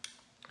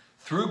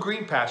through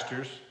green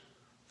pastures,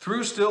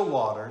 through still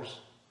waters,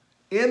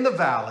 in the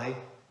valley.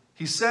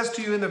 He says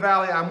to you in the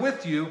valley, I'm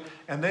with you.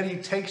 And then he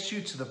takes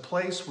you to the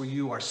place where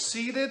you are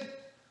seated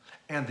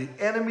and the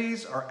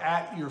enemies are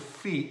at your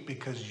feet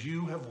because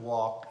you have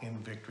walked in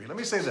victory. Let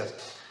me say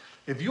this.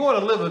 If you want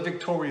to live a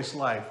victorious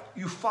life,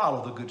 you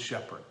follow the good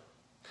shepherd.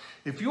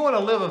 If you want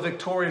to live a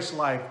victorious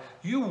life,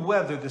 you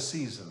weather the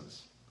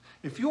seasons.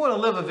 If you want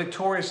to live a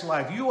victorious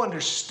life, you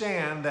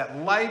understand that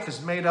life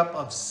is made up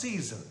of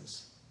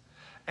seasons.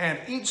 And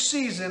each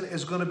season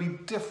is going to be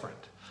different.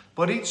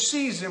 But each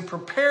season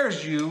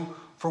prepares you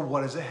for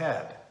what is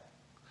ahead.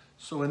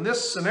 So in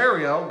this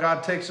scenario,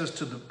 God takes us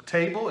to the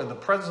table in the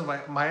presence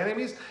of my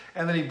enemies,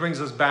 and then he brings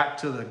us back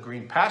to the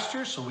green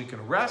pastures so we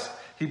can rest.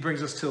 He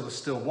brings us to the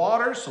still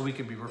waters so we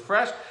can be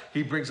refreshed.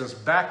 He brings us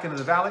back into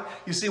the valley.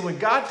 You see, when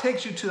God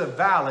takes you to the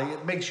valley,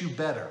 it makes you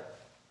better.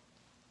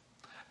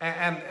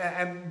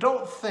 And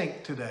don't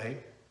think today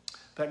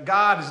that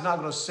God is not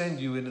going to send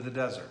you into the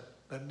desert,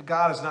 that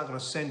God is not going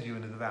to send you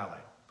into the valley.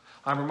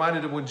 I'm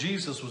reminded of when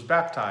Jesus was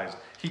baptized.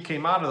 He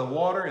came out of the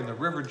water in the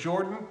river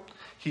Jordan.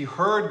 He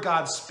heard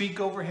God speak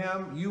over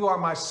him. You are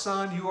my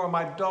son. You are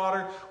my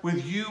daughter.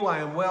 With you I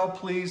am well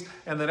pleased.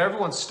 And then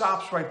everyone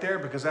stops right there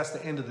because that's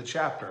the end of the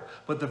chapter.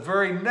 But the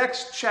very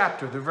next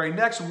chapter, the very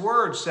next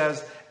word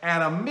says,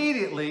 and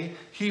immediately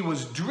he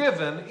was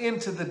driven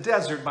into the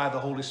desert by the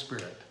Holy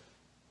Spirit.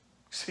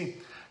 See,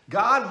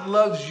 God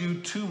loves you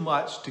too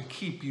much to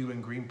keep you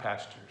in green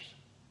pastures.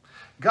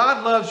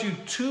 God loves you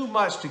too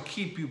much to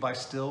keep you by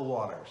still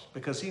waters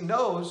because he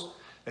knows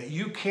that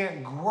you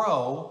can't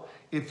grow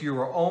if you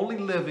are only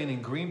living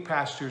in green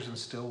pastures and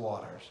still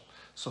waters.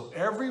 So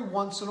every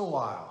once in a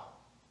while,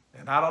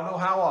 and I don't know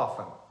how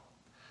often,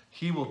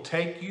 he will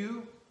take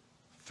you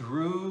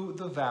through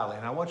the valley.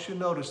 And I want you to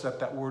notice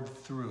that word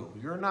through.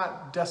 You're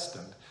not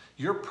destined.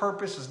 Your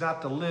purpose is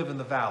not to live in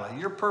the valley.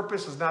 Your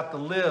purpose is not to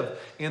live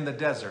in the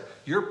desert.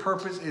 Your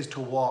purpose is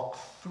to walk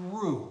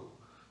through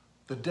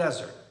the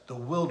desert, the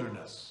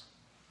wilderness,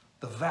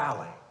 the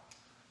valley.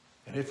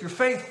 And if you're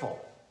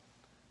faithful,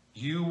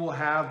 you will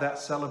have that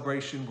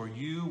celebration where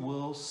you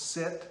will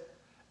sit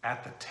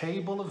at the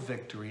table of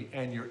victory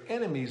and your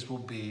enemies will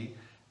be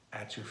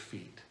at your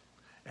feet.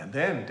 And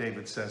then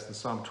David says in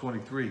Psalm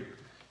 23,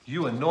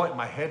 you anoint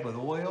my head with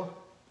oil,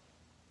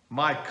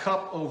 my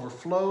cup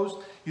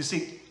overflows. You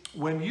see,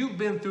 when you've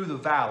been through the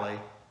valley,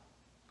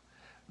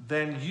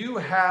 then you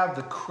have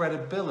the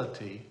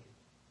credibility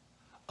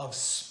of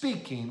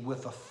speaking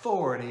with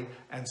authority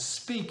and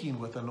speaking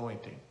with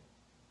anointing.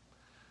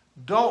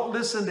 Don't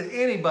listen to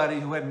anybody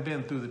who hadn't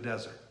been through the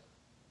desert.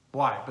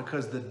 Why?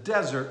 Because the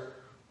desert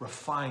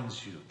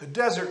refines you. The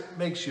desert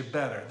makes you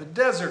better. The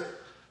desert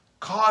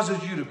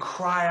causes you to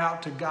cry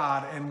out to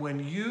God. And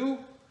when you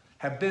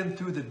have been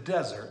through the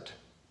desert,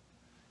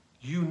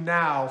 you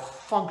now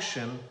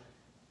function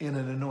in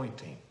an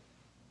anointing.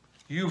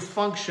 You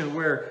function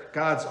where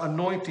God's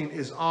anointing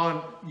is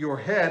on your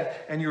head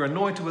and you're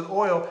anointed with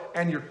oil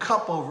and your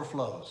cup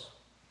overflows.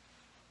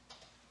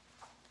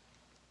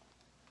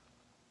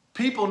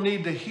 People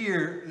need to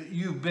hear that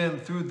you've been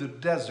through the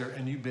desert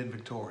and you've been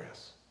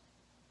victorious.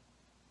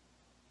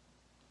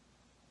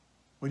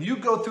 When you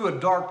go through a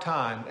dark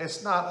time,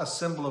 it's not a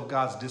symbol of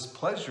God's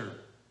displeasure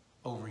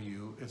over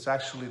you. It's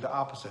actually the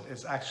opposite.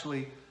 It's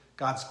actually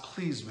God's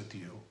pleased with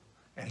you.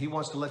 And he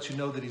wants to let you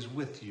know that he's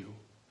with you.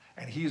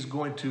 And he is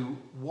going to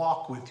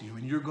walk with you.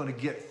 And you're going to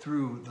get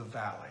through the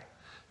valley.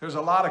 There's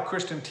a lot of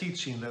Christian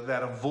teaching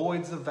that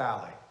avoids the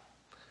valley.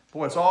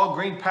 Boy, it's all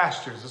green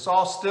pastures. It's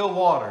all still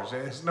waters.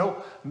 It's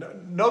no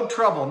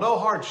trouble, no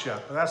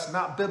hardship. That's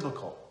not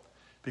biblical.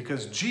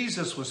 Because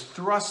Jesus was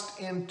thrust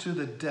into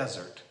the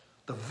desert,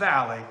 the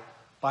valley,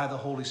 by the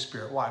Holy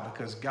Spirit. Why?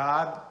 Because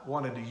God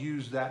wanted to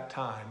use that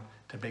time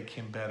to make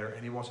him better.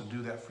 And he wants to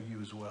do that for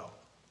you as well.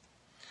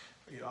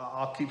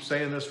 I'll keep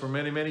saying this for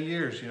many, many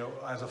years.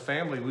 As a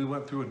family, we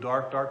went through a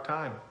dark, dark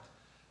time.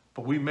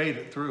 But we made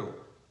it through.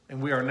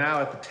 And we are now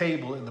at the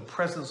table in the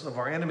presence of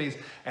our enemies.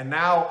 And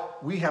now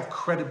we have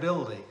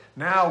credibility.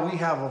 Now we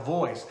have a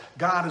voice.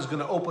 God is going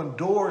to open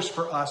doors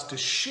for us to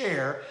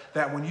share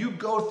that when you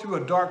go through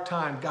a dark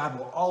time, God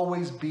will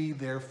always be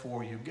there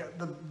for you.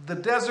 The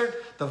desert,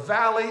 the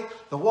valley,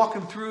 the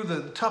walking through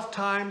the tough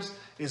times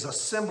is a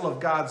symbol of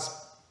God's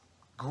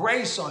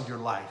grace on your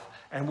life.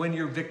 And when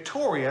you're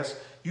victorious,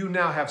 you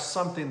now have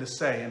something to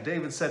say. And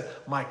David said,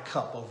 my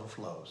cup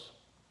overflows.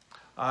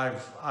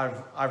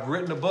 I've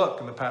written a book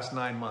in the past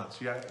 9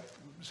 months. You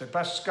said,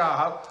 Pastor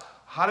Scott,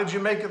 how did you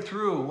make it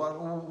through?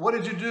 What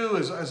did you do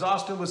as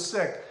Austin was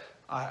sick?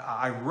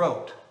 I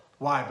wrote.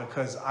 Why?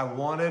 Because I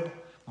wanted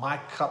my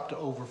cup to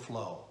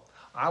overflow.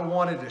 I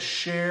wanted to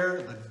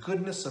share the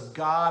goodness of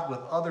God with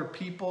other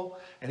people.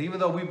 And even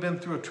though we've been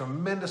through a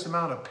tremendous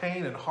amount of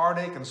pain and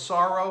heartache and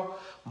sorrow,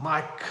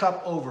 my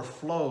cup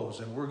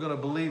overflows. And we're going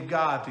to believe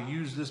God to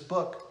use this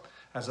book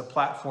as a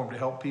platform to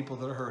help people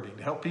that are hurting,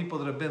 to help people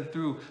that have been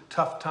through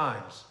tough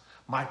times.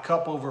 My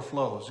cup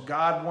overflows.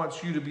 God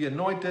wants you to be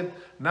anointed,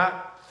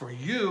 not for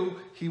you.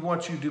 He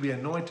wants you to be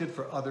anointed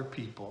for other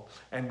people.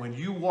 And when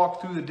you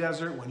walk through the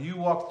desert, when you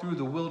walk through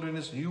the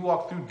wilderness, and you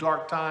walk through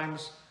dark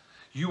times,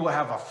 you will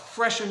have a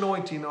fresh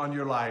anointing on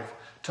your life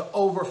to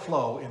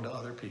overflow into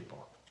other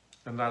people.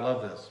 And I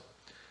love this.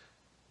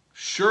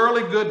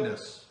 Surely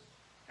goodness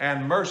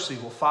and mercy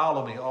will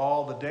follow me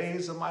all the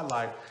days of my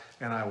life,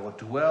 and I will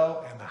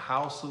dwell in the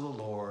house of the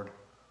Lord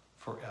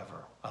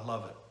forever. I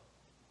love it.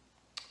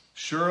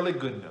 Surely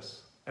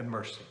goodness and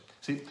mercy.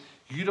 See,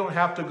 you don't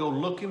have to go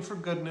looking for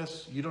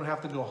goodness. You don't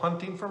have to go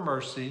hunting for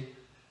mercy.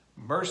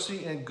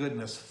 Mercy and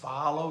goodness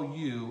follow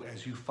you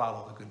as you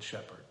follow the Good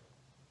Shepherd.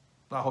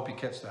 I hope you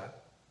catch that.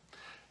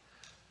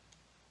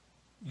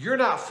 You're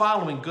not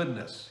following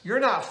goodness. You're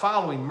not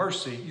following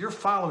mercy. You're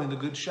following the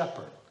Good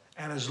Shepherd.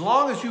 And as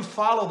long as you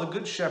follow the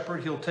Good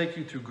Shepherd, he'll take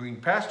you through green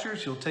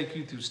pastures. He'll take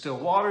you through still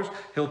waters.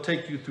 He'll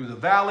take you through the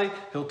valley.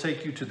 He'll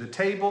take you to the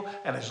table.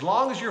 And as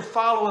long as you're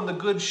following the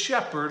Good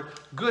Shepherd,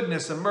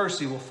 goodness and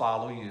mercy will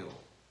follow you.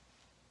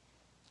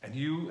 And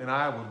you and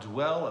I will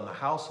dwell in the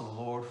house of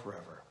the Lord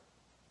forever.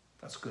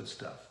 That's good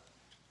stuff.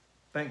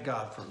 Thank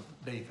God for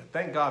David.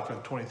 Thank God for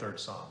the 23rd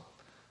Psalm.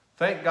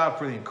 Thank God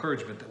for the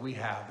encouragement that we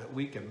have, that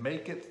we can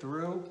make it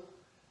through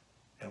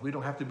and we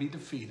don't have to be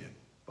defeated.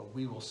 But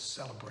we will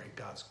celebrate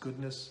God's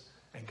goodness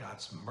and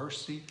God's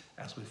mercy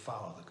as we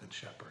follow the Good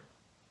Shepherd.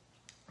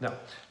 Now,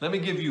 let me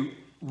give you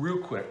real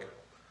quick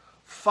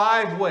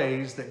 5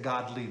 ways that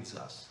God leads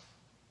us.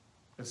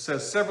 It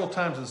says several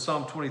times in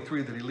Psalm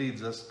 23 that he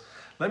leads us.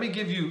 Let me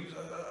give you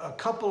a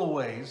couple of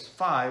ways,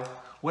 5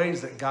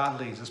 ways that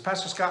God leads us.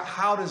 Pastor Scott,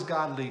 how does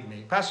God lead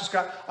me? Pastor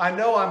Scott, I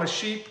know I'm a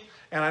sheep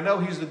and I know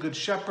he's the Good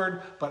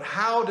Shepherd, but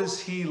how does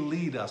he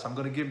lead us? I'm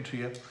going to give them to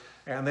you.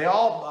 And they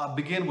all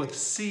begin with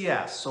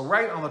CS. So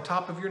right on the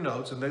top of your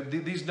notes, and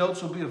these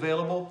notes will be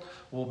available.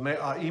 We'll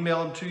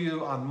email them to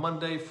you on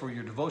Monday for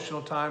your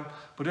devotional time.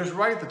 But there's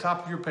right at the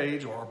top of your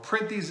page, or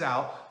print these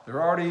out.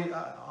 They're already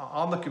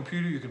on the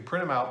computer. You can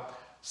print them out.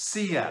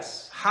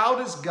 CS. How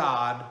does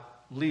God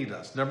lead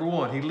us? Number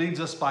 1, he leads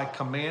us by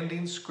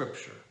commanding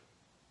Scripture.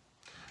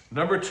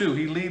 Number 2,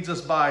 he leads us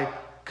by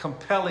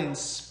compelling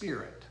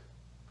Spirit.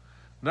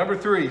 Number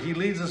 3, he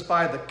leads us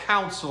by the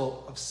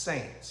counsel of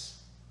saints.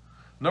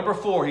 Number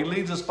 4, he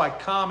leads us by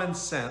common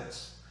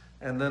sense.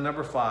 And then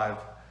number 5,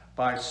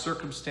 by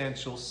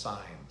circumstantial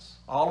signs.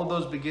 All of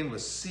those begin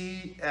with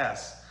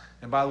CS.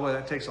 And by the way,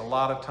 that takes a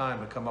lot of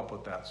time to come up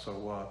with that.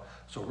 So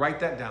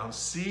write that down,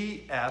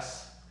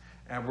 CS.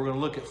 And we're going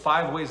to look at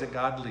 5 ways that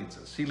God leads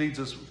us. He leads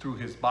us through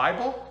his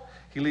Bible.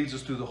 He leads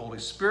us through the Holy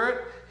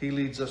Spirit. He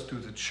leads us through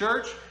the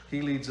church.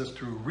 He leads us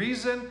through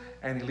reason.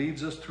 And he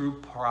leads us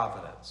through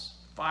providence.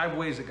 5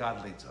 ways that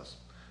God leads us.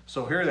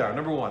 So here they are.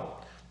 Number 1.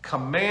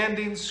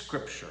 Commanding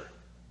Scripture.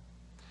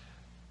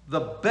 The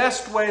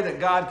best way that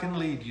God can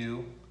lead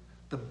you,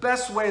 the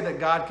best way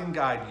that God can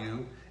guide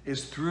you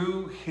is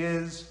through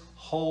his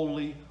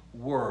holy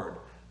word.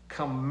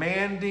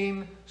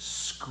 Commanding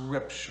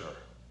Scripture.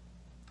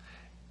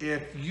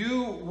 If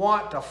you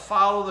want to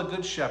follow the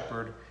Good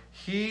Shepherd,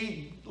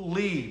 he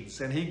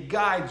leads and he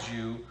guides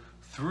you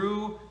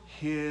through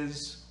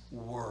his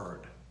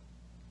word.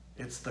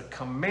 It's the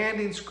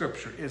commanding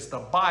Scripture. It's the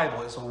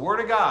Bible. It's the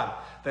Word of God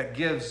that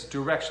gives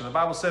direction. The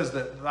Bible says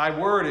that thy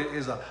word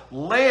is a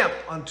lamp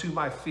unto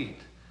my feet.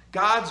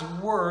 God's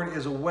word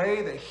is a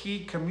way that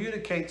he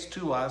communicates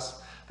to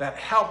us that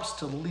helps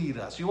to lead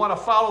us. You want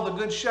to follow the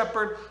Good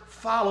Shepherd?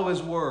 Follow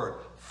his word.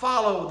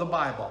 Follow the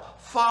Bible.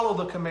 Follow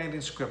the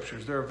commanding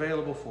Scriptures. They're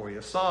available for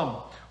you.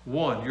 Psalm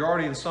 1. You're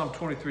already in Psalm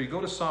 23.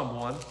 Go to Psalm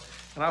 1.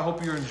 And I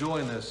hope you're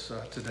enjoying this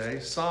today.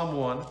 Psalm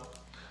 1.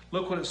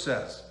 Look what it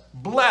says.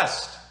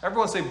 Blessed.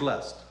 Everyone say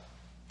blessed.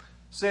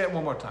 Say it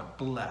one more time.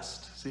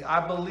 Blessed. See,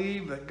 I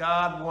believe that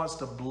God wants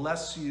to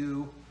bless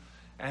you,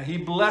 and he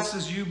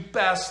blesses you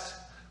best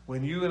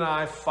when you and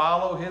I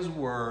follow his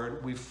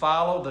word. We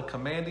follow the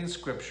commanding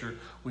Scripture.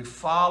 We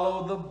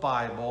follow the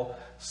Bible.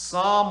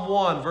 Psalm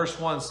 1 verse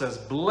 1 says,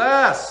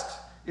 blessed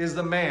is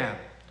the man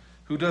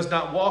who does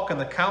not walk in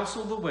the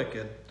counsel of the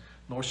wicked,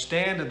 nor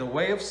stand in the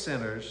way of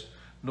sinners,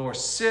 nor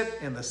sit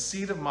in the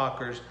seat of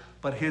mockers,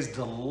 but his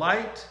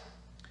delight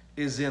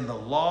is in the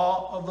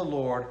law of the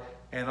Lord,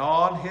 and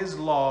on his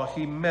law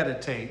he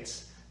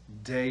meditates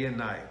day and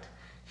night.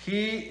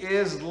 He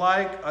is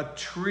like a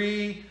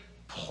tree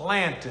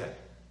planted.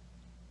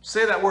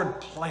 Say that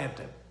word,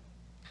 planted.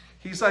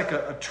 He's like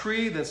a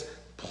tree that's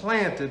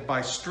planted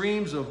by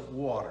streams of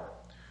water,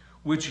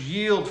 which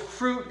yield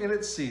fruit in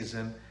its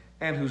season,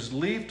 and whose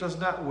leaf does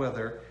not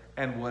wither,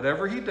 and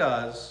whatever he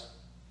does,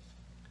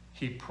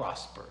 he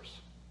prospers.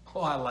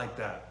 Oh, I like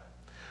that.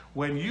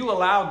 When you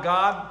allow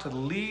God to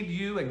lead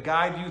you and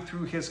guide you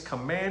through his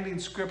commanding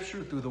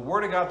scripture, through the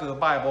word of God, through the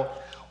Bible,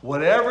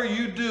 whatever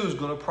you do is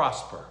going to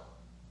prosper.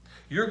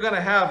 You're going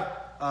to have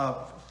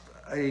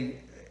a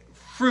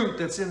fruit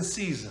that's in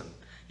season.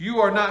 You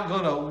are not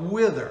going to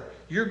wither.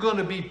 You're going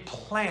to be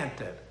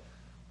planted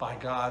by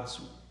God's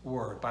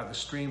word, by the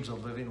streams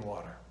of living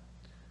water.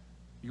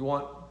 You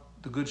want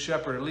the good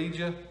shepherd to lead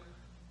you?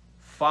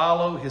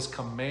 Follow his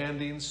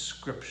commanding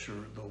scripture,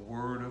 the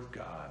word of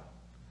God.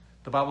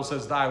 The Bible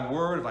says, thy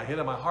word have I hid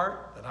in my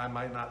heart, that I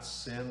might not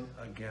sin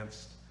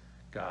against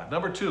God.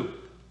 Number 2,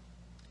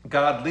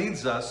 God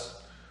leads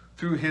us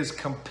through his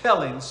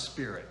compelling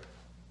spirit.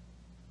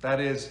 That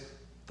is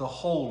the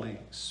Holy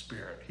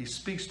Spirit. He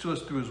speaks to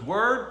us through his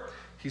word.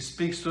 He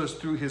speaks to us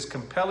through his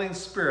compelling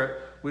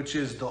spirit, which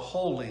is the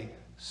Holy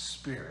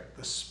Spirit.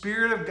 The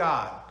Spirit of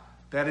God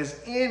that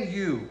is in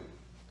you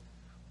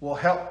will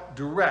help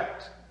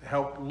direct,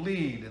 help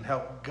lead, and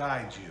help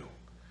guide you.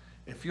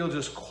 If you'll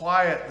just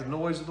quiet the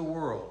noise of the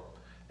world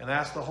and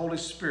ask the Holy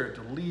Spirit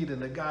to lead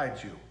and to guide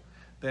you,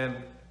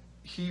 then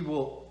he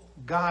will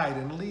guide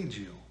and lead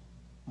you.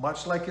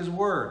 Much like his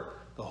word,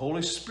 the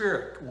Holy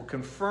Spirit will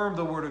confirm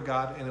the word of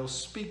God and he'll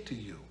speak to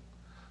you.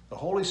 The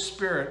Holy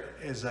Spirit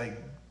is a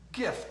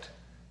gift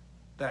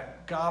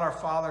that God our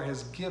Father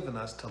has given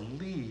us to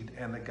lead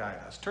and to guide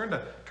us. Turn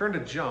to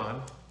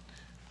John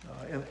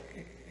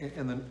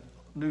in the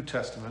New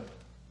Testament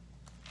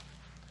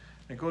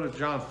and go to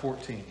John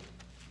 14.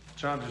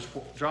 John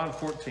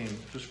 14,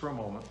 just for a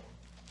moment,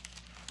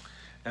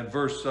 and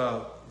verse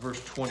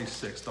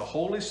 26. The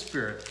Holy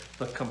Spirit,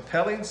 the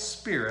compelling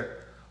Spirit,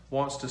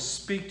 wants to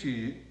speak to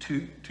you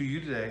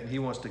today, and he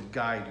wants to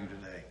guide you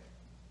today.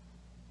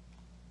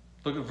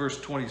 Look at verse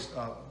 20,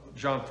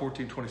 John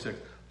 14, 26.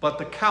 But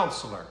the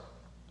Counselor,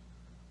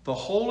 the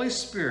Holy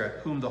Spirit,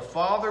 whom the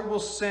Father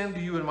will send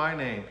to you in my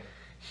name,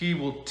 he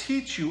will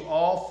teach you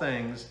all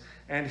things,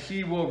 and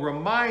he will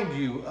remind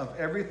you of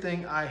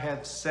everything I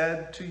have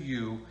said to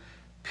you.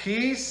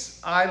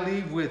 Peace I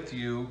leave with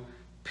you,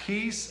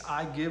 peace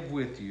I give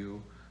with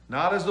you,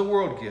 not as the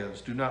world gives.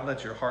 Do not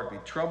let your heart be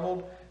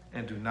troubled,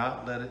 and do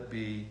not let it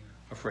be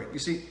afraid. You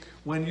see,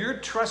 when you're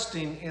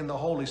trusting in the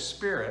Holy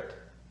Spirit,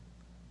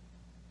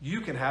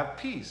 you can have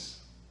peace.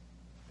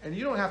 And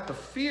you don't have to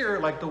fear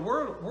like the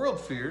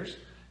world fears,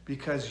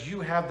 because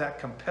you have that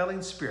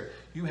compelling spirit.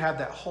 You have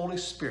that Holy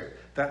Spirit,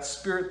 that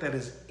spirit that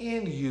is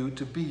in you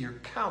to be your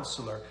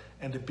counselor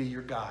and to be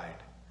your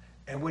guide.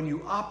 And when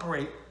you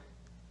operate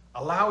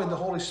allowing the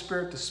Holy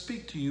Spirit to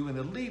speak to you and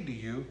to lead to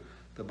you,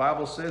 the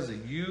Bible says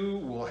that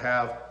you will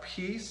have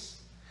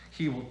peace.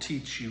 He will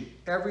teach you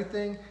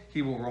everything.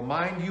 He will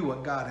remind you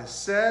what God has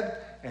said,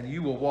 and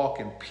you will walk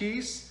in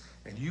peace,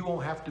 and you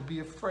won't have to be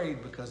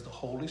afraid because the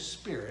Holy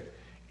Spirit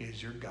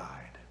is your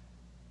guide.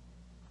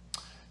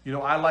 You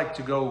know, I like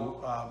to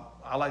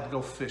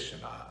go fishing.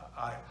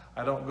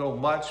 I don't go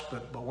much,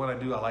 but when I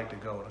do, I like to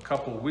go. And a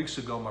couple of weeks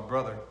ago, my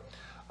brother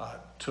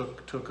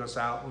took us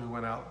out. We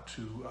went out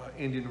to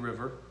Indian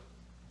River,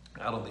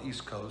 out on the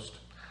East Coast.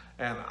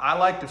 And I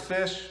like to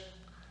fish,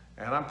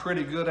 and I'm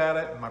pretty good at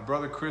it. And my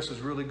brother Chris is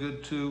really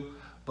good too.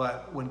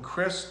 But when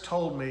Chris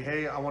told me,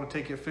 hey, I want to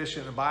take you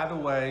fishing, and by the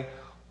way,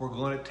 we're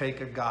going to take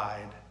a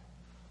guide,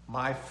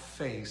 my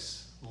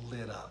face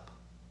lit up.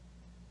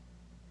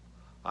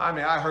 I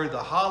mean, I heard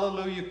the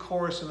hallelujah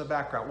chorus in the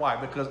background. Why?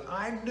 Because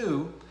I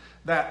knew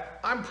that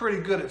I'm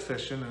pretty good at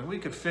fishing and we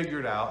could figure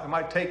it out. It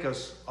might take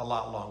us a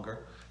lot longer.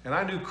 And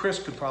I knew Chris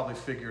could probably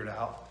figure it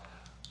out.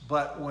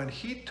 But when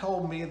he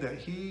told me that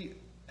he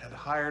had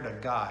hired a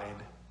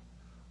guide,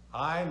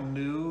 I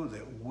knew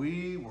that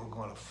we were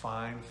going to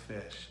find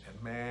fish.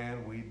 And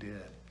man, we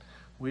did.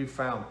 We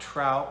found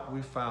trout.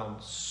 We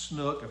found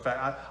snook. In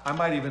fact, I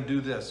might even do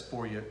this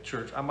for you,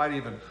 church. I might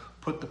even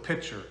put the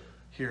picture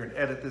here and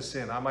edit this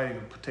in. I might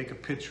even take a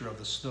picture of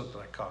the snook that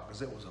I caught,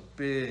 because it was a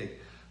big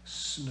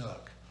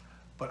snook.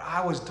 But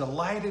I was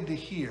delighted to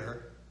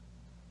hear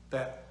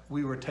that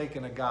we were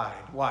taking a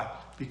guide. Why?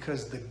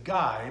 Because the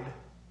guide,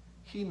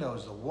 he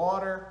knows the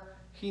water,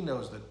 he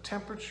knows the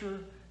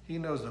temperature, he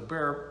knows the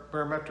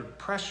barometric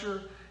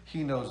pressure,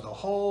 he knows the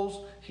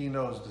holes, he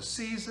knows the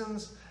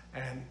seasons.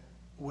 And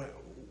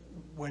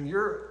when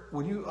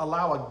you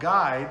allow a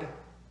guide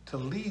to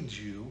lead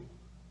you,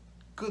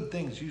 good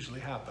things usually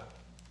happen.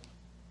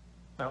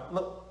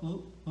 Now,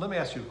 let me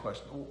ask you a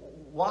question.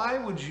 Why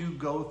would you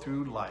go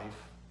through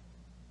life,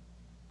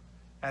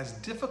 as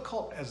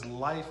difficult as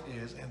life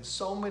is, and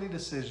so many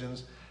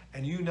decisions,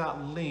 and you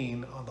not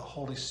lean on the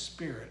Holy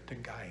Spirit to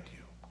guide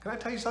you? Can I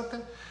tell you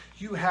something?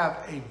 You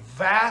have a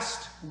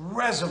vast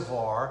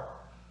reservoir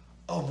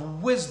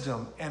of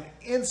wisdom and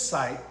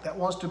insight that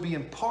wants to be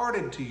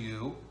imparted to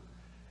you,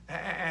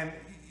 and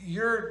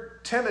you're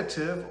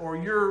tentative or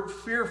you're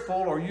fearful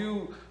or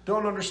you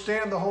don't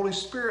understand the Holy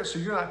Spirit, so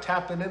you're not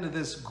tapping into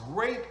this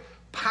great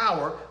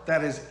power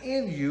that is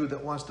in you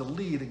that wants to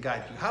lead and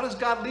guide you. How does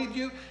God lead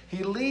you?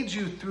 He leads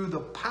you through the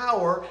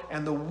power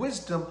and the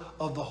wisdom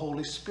of the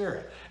Holy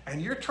Spirit.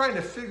 And you're trying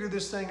to figure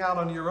this thing out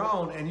on your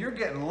own, and you're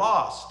getting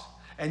lost,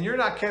 and you're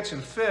not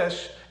catching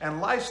fish,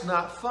 and life's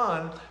not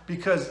fun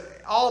because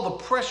all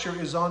the pressure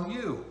is on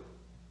you.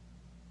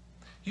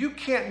 You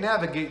can't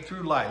navigate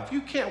through life.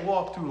 You can't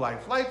walk through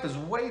life. Life is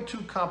way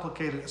too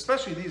complicated,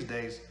 especially these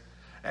days.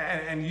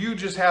 And you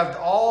just have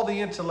all the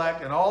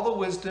intellect and all the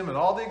wisdom and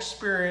all the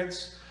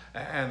experience,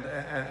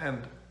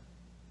 and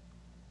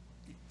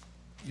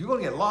you're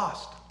going to get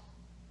lost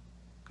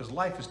because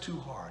life is too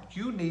hard.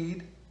 You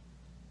need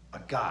a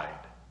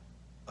guide,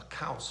 a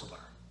counselor,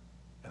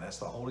 and that's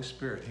the Holy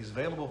Spirit. He's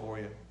available for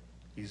you.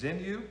 He's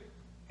in you.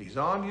 He's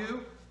on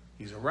you.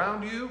 He's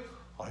around you.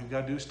 All you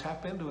got to do is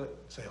tap into it.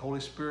 Say, Holy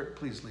Spirit,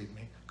 please lead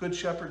me. Good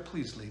Shepherd,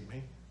 please lead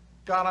me.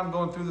 God, I'm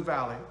going through the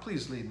valley.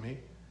 Please lead me.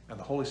 And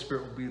the Holy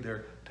Spirit will be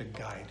there to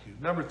guide you.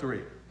 Number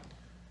 3,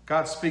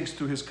 God speaks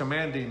through his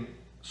commanding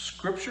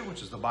scripture,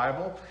 which is the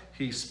Bible.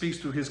 He speaks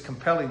through his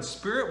compelling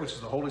spirit, which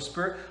is the Holy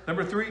Spirit.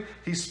 Number 3,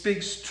 he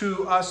speaks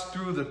to us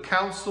through the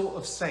council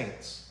of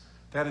saints.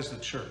 That is the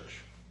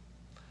church.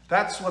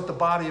 That's what the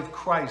body of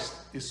Christ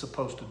is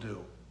supposed to do.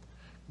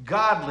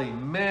 Godly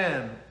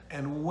men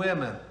and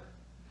women,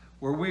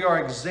 where we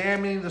are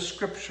examining the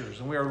scriptures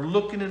and we are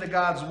looking into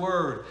God's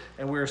word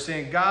and we are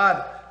saying,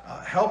 God,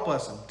 help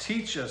us and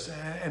teach us.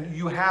 And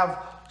you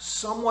have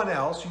someone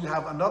else, you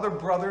have another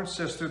brother and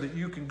sister that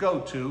you can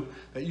go to,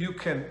 that you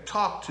can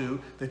talk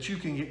to, that you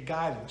can get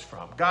guidance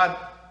from. God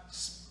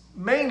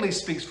mainly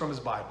speaks from his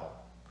Bible.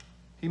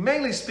 He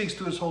mainly speaks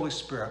to his Holy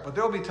Spirit. But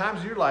there will be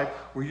times in your life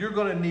where you're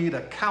going to need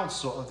a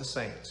council of the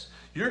saints.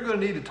 You're going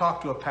to need to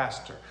talk to a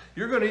pastor.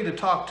 You're going to need to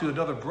talk to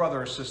another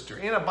brother or sister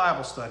in a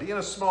Bible study, in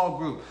a small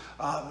group.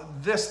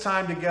 This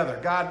time together,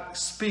 God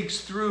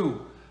speaks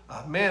through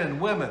men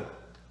and women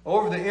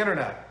over the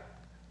internet,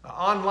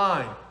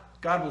 online.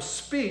 God will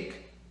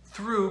speak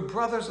through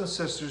brothers and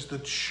sisters, the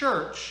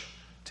church,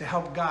 to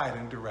help guide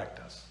and direct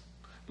us.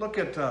 Look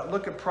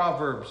at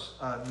Proverbs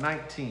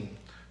 19.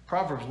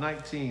 Proverbs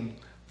 19,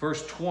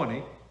 verse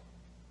 20.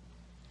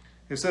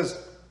 It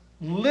says,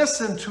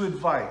 listen to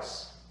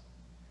advice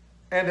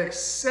and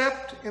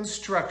accept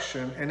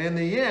instruction, and in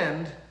the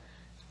end,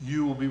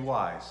 you will be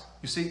wise.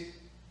 You see,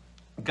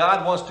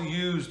 God wants to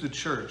use the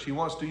church. He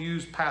wants to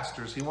use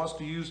pastors. He wants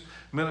to use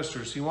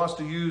ministers. He wants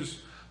to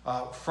use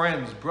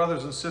friends,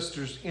 brothers and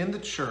sisters in the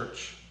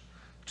church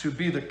to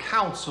be the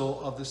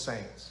counsel of the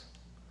saints,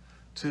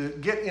 to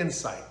get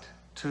insight,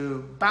 to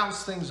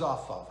bounce things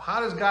off of.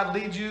 How does God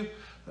lead you?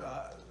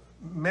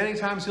 Many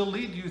times he'll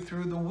lead you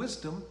through the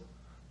wisdom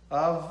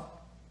of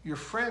your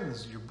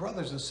friends, your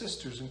brothers and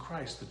sisters in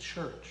Christ, the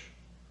church.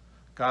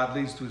 God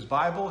leads through his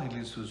Bible. He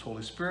leads through his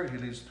Holy Spirit. He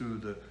leads through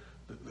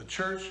the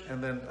church.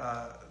 And then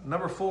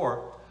number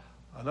 4,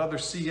 another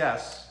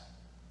CS,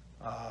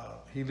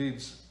 he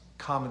leads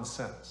common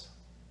sense.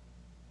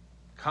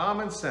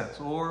 Common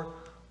sense or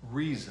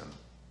reason.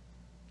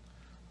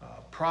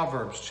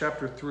 Proverbs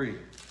chapter 3,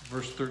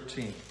 verse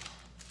 13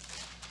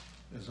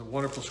 is a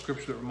wonderful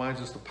scripture that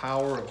reminds us the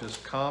power of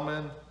just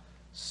common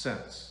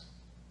sense.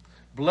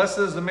 Blessed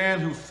is the man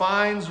who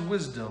finds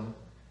wisdom,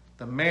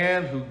 the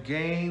man who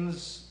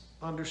gains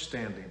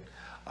understanding.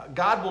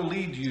 God will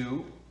lead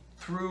you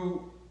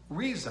through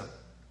reason,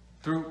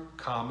 through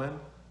common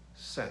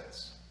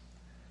sense.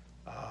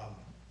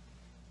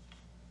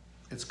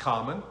 It's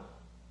common,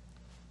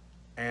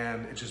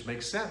 and it just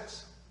makes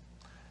sense.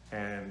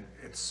 And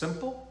it's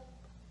simple,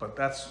 but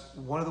that's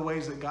one of the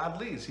ways that God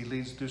leads. He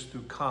leads just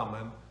through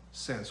common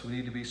sense. We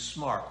need to be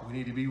smart. We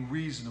need to be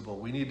reasonable.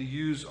 We need to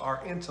use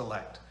our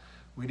intellect.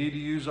 We need to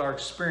use our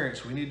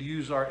experience. We need to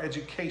use our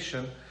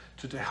education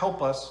to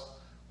help us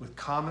with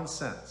common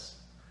sense.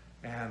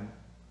 And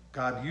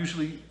God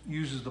usually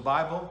uses the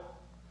Bible,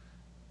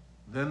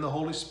 then the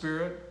Holy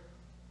Spirit,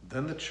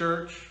 then the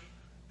church,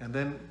 and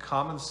then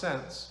common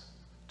sense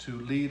to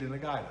lead and to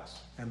guide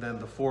us. And then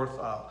the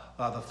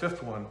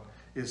fifth one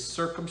is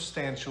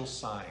circumstantial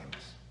signs.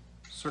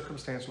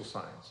 Circumstantial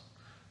signs.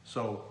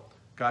 So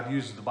God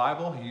uses the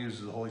Bible, he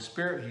uses the Holy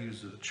Spirit, he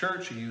uses the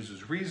church, he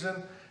uses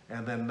reason,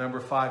 and then number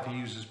 5, he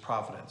uses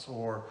providence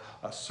or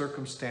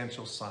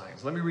circumstantial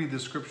signs. Let me read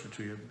this scripture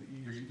to you.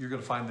 You're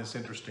going to find this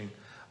interesting.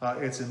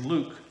 It's in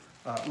Luke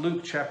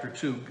chapter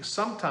 2.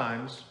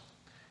 Sometimes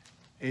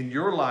in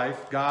your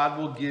life, God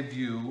will give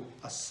you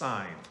a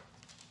sign.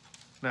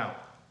 Now,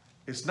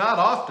 it's not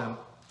often,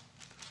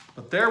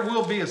 but there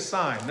will be a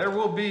sign. There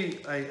will be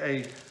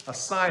a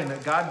sign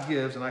that God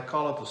gives, and I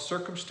call it the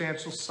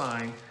circumstantial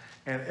sign.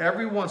 And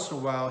every once in a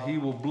while, he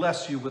will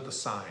bless you with a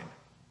sign.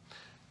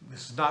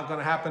 This is not going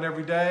to happen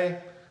every day.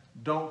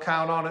 Don't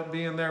count on it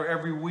being there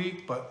every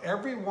week, but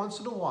every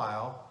once in a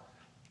while,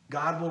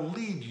 God will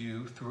lead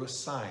you through a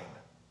sign.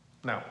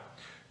 Now,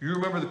 you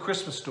remember the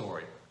Christmas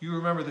story. You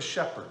remember the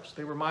shepherds.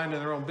 They were minding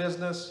their own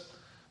business.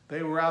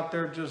 They were out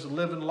there just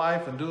living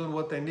life and doing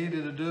what they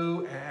needed to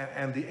do.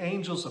 And the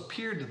angels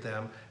appeared to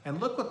them.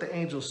 And look what the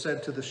angel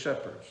said to the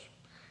shepherds.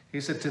 He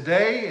said,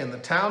 today in the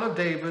town of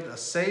David, a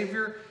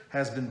Savior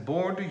has been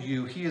born to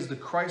you. He is the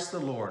Christ the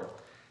Lord.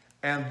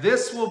 And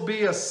this will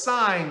be a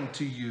sign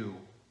to you.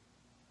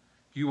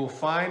 You will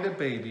find a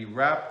baby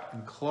wrapped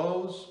in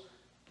clothes,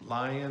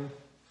 lying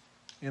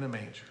in a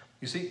manger.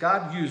 You see,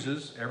 God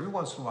uses, every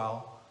once in a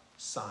while,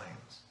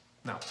 signs.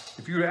 Now,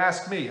 if you were to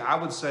ask me, I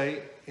would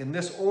say in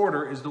this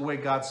order is the way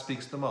God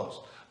speaks the most.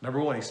 Number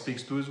one, he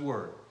speaks through his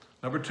word.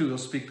 Number two, he'll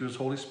speak through his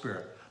Holy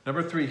Spirit.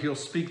 Number three, he'll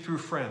speak through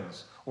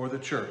friends or the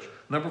church.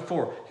 Number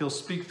four, he'll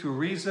speak through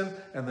reason.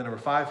 And then number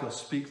five, he'll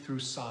speak through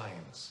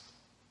signs.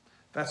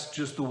 That's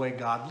just the way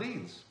God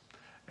leads.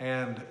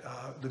 And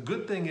the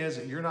good thing is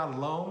that you're not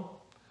alone.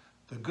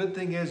 The good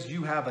thing is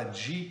you have a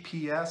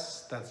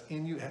GPS that's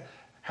in you.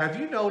 Have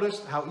you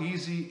noticed how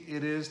easy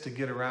it is to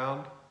get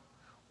around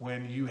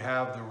when you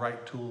have the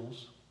right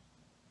tools?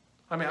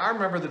 I mean, I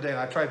remember the day, and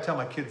I try to tell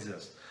my kids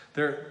this.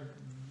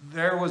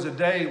 There was a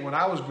day when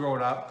I was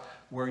growing up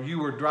where you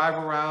were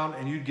driving around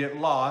and you'd get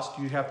lost.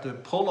 You'd have to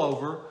pull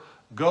over,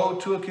 go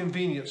to a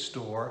convenience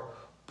store,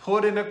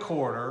 put in a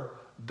quarter,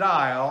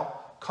 dial,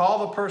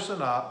 call the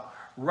person up,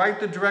 write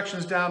the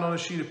directions down on a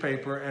sheet of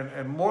paper,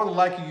 and more than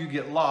likely you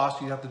get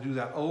lost. You have to do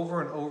that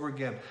over and over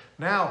again.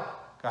 Now,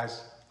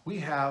 guys, we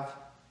have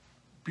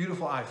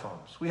beautiful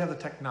iPhones. We have the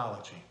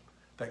technology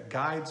that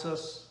guides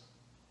us,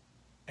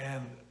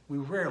 and we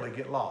rarely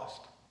get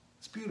lost.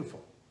 It's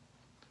beautiful.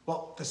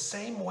 Well, the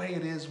same way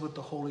it is with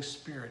the Holy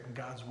Spirit and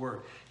God's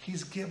Word.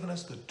 He's given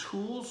us the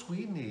tools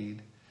we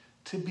need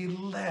to be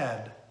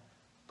led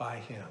by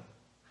Him.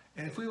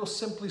 And if we will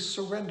simply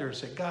surrender and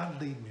say,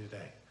 God, lead me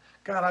today.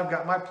 God, I've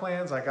got my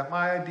plans, I've got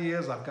my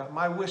ideas, I've got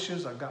my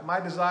wishes, I've got my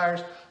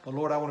desires, but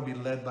Lord, I want to be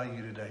led by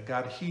you today.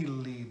 God, He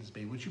leads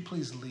me. Would you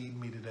please lead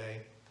me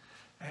today?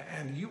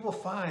 And you will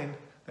find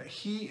that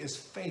He is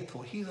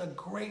faithful. He's a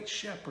great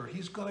shepherd.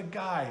 He's going to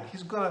guide.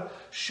 He's going to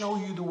show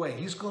you the way.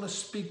 He's going to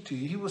speak to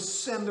you. He will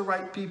send the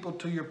right people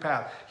to your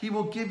path. He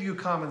will give you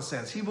common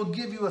sense. He will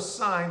give you a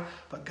sign,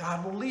 but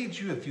God will lead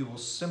you if you will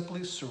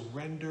simply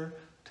surrender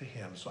to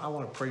Him. So I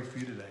want to pray for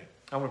you today.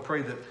 I want to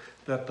pray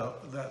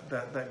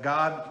that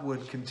God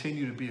would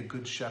continue to be a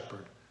good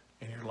shepherd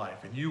in your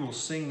life. And you will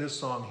sing this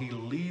song, He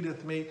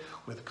leadeth me,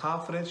 with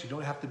confidence. You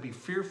don't have to be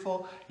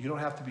fearful. You don't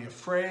have to be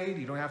afraid.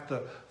 You don't have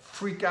to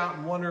freak out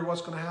and wonder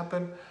what's going to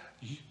happen.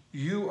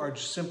 You are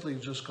simply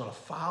just going to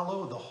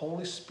follow the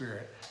Holy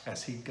Spirit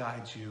as He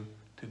guides you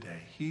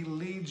today. He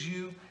leads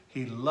you.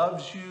 He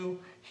loves you.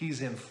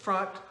 He's in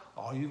front.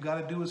 All you've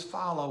got to do is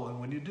follow. And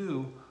when you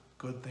do,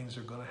 good things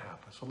are going to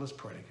happen. So let's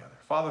pray together.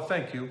 Father,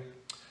 thank you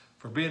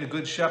for being a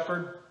good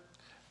shepherd.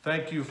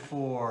 Thank you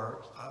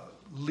for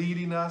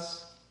leading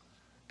us.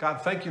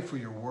 God, thank you for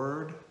your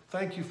word.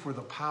 Thank you for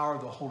the power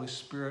of the Holy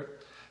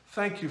Spirit.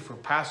 Thank you for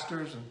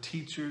pastors and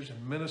teachers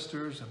and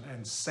ministers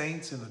and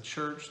saints in the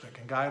church that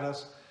can guide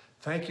us.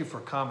 Thank you for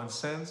common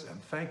sense,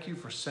 and thank you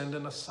for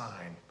sending a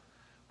sign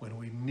when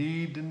we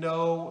need to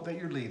know that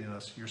you're leading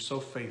us. You're so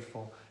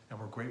faithful, and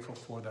we're grateful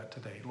for that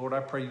today. Lord,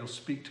 I pray you'll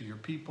speak to your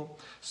people.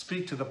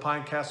 Speak to the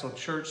Pine Castle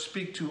Church.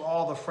 Speak to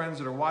all the friends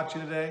that are watching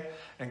today.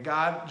 And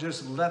God,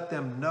 just let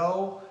them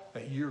know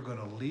that you're going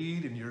to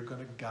lead and you're going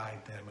to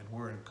guide them. And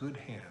we're in good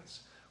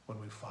hands when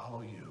we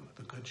follow you,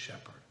 the Good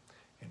Shepherd.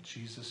 In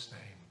Jesus'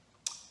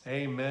 name,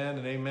 amen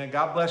and amen.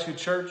 God bless you,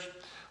 church.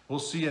 We'll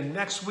see you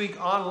next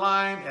week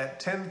online at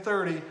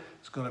 10:30.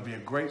 It's going to be a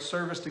great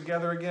service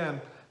together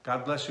again.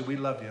 God bless you. We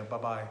love you.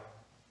 Bye-bye.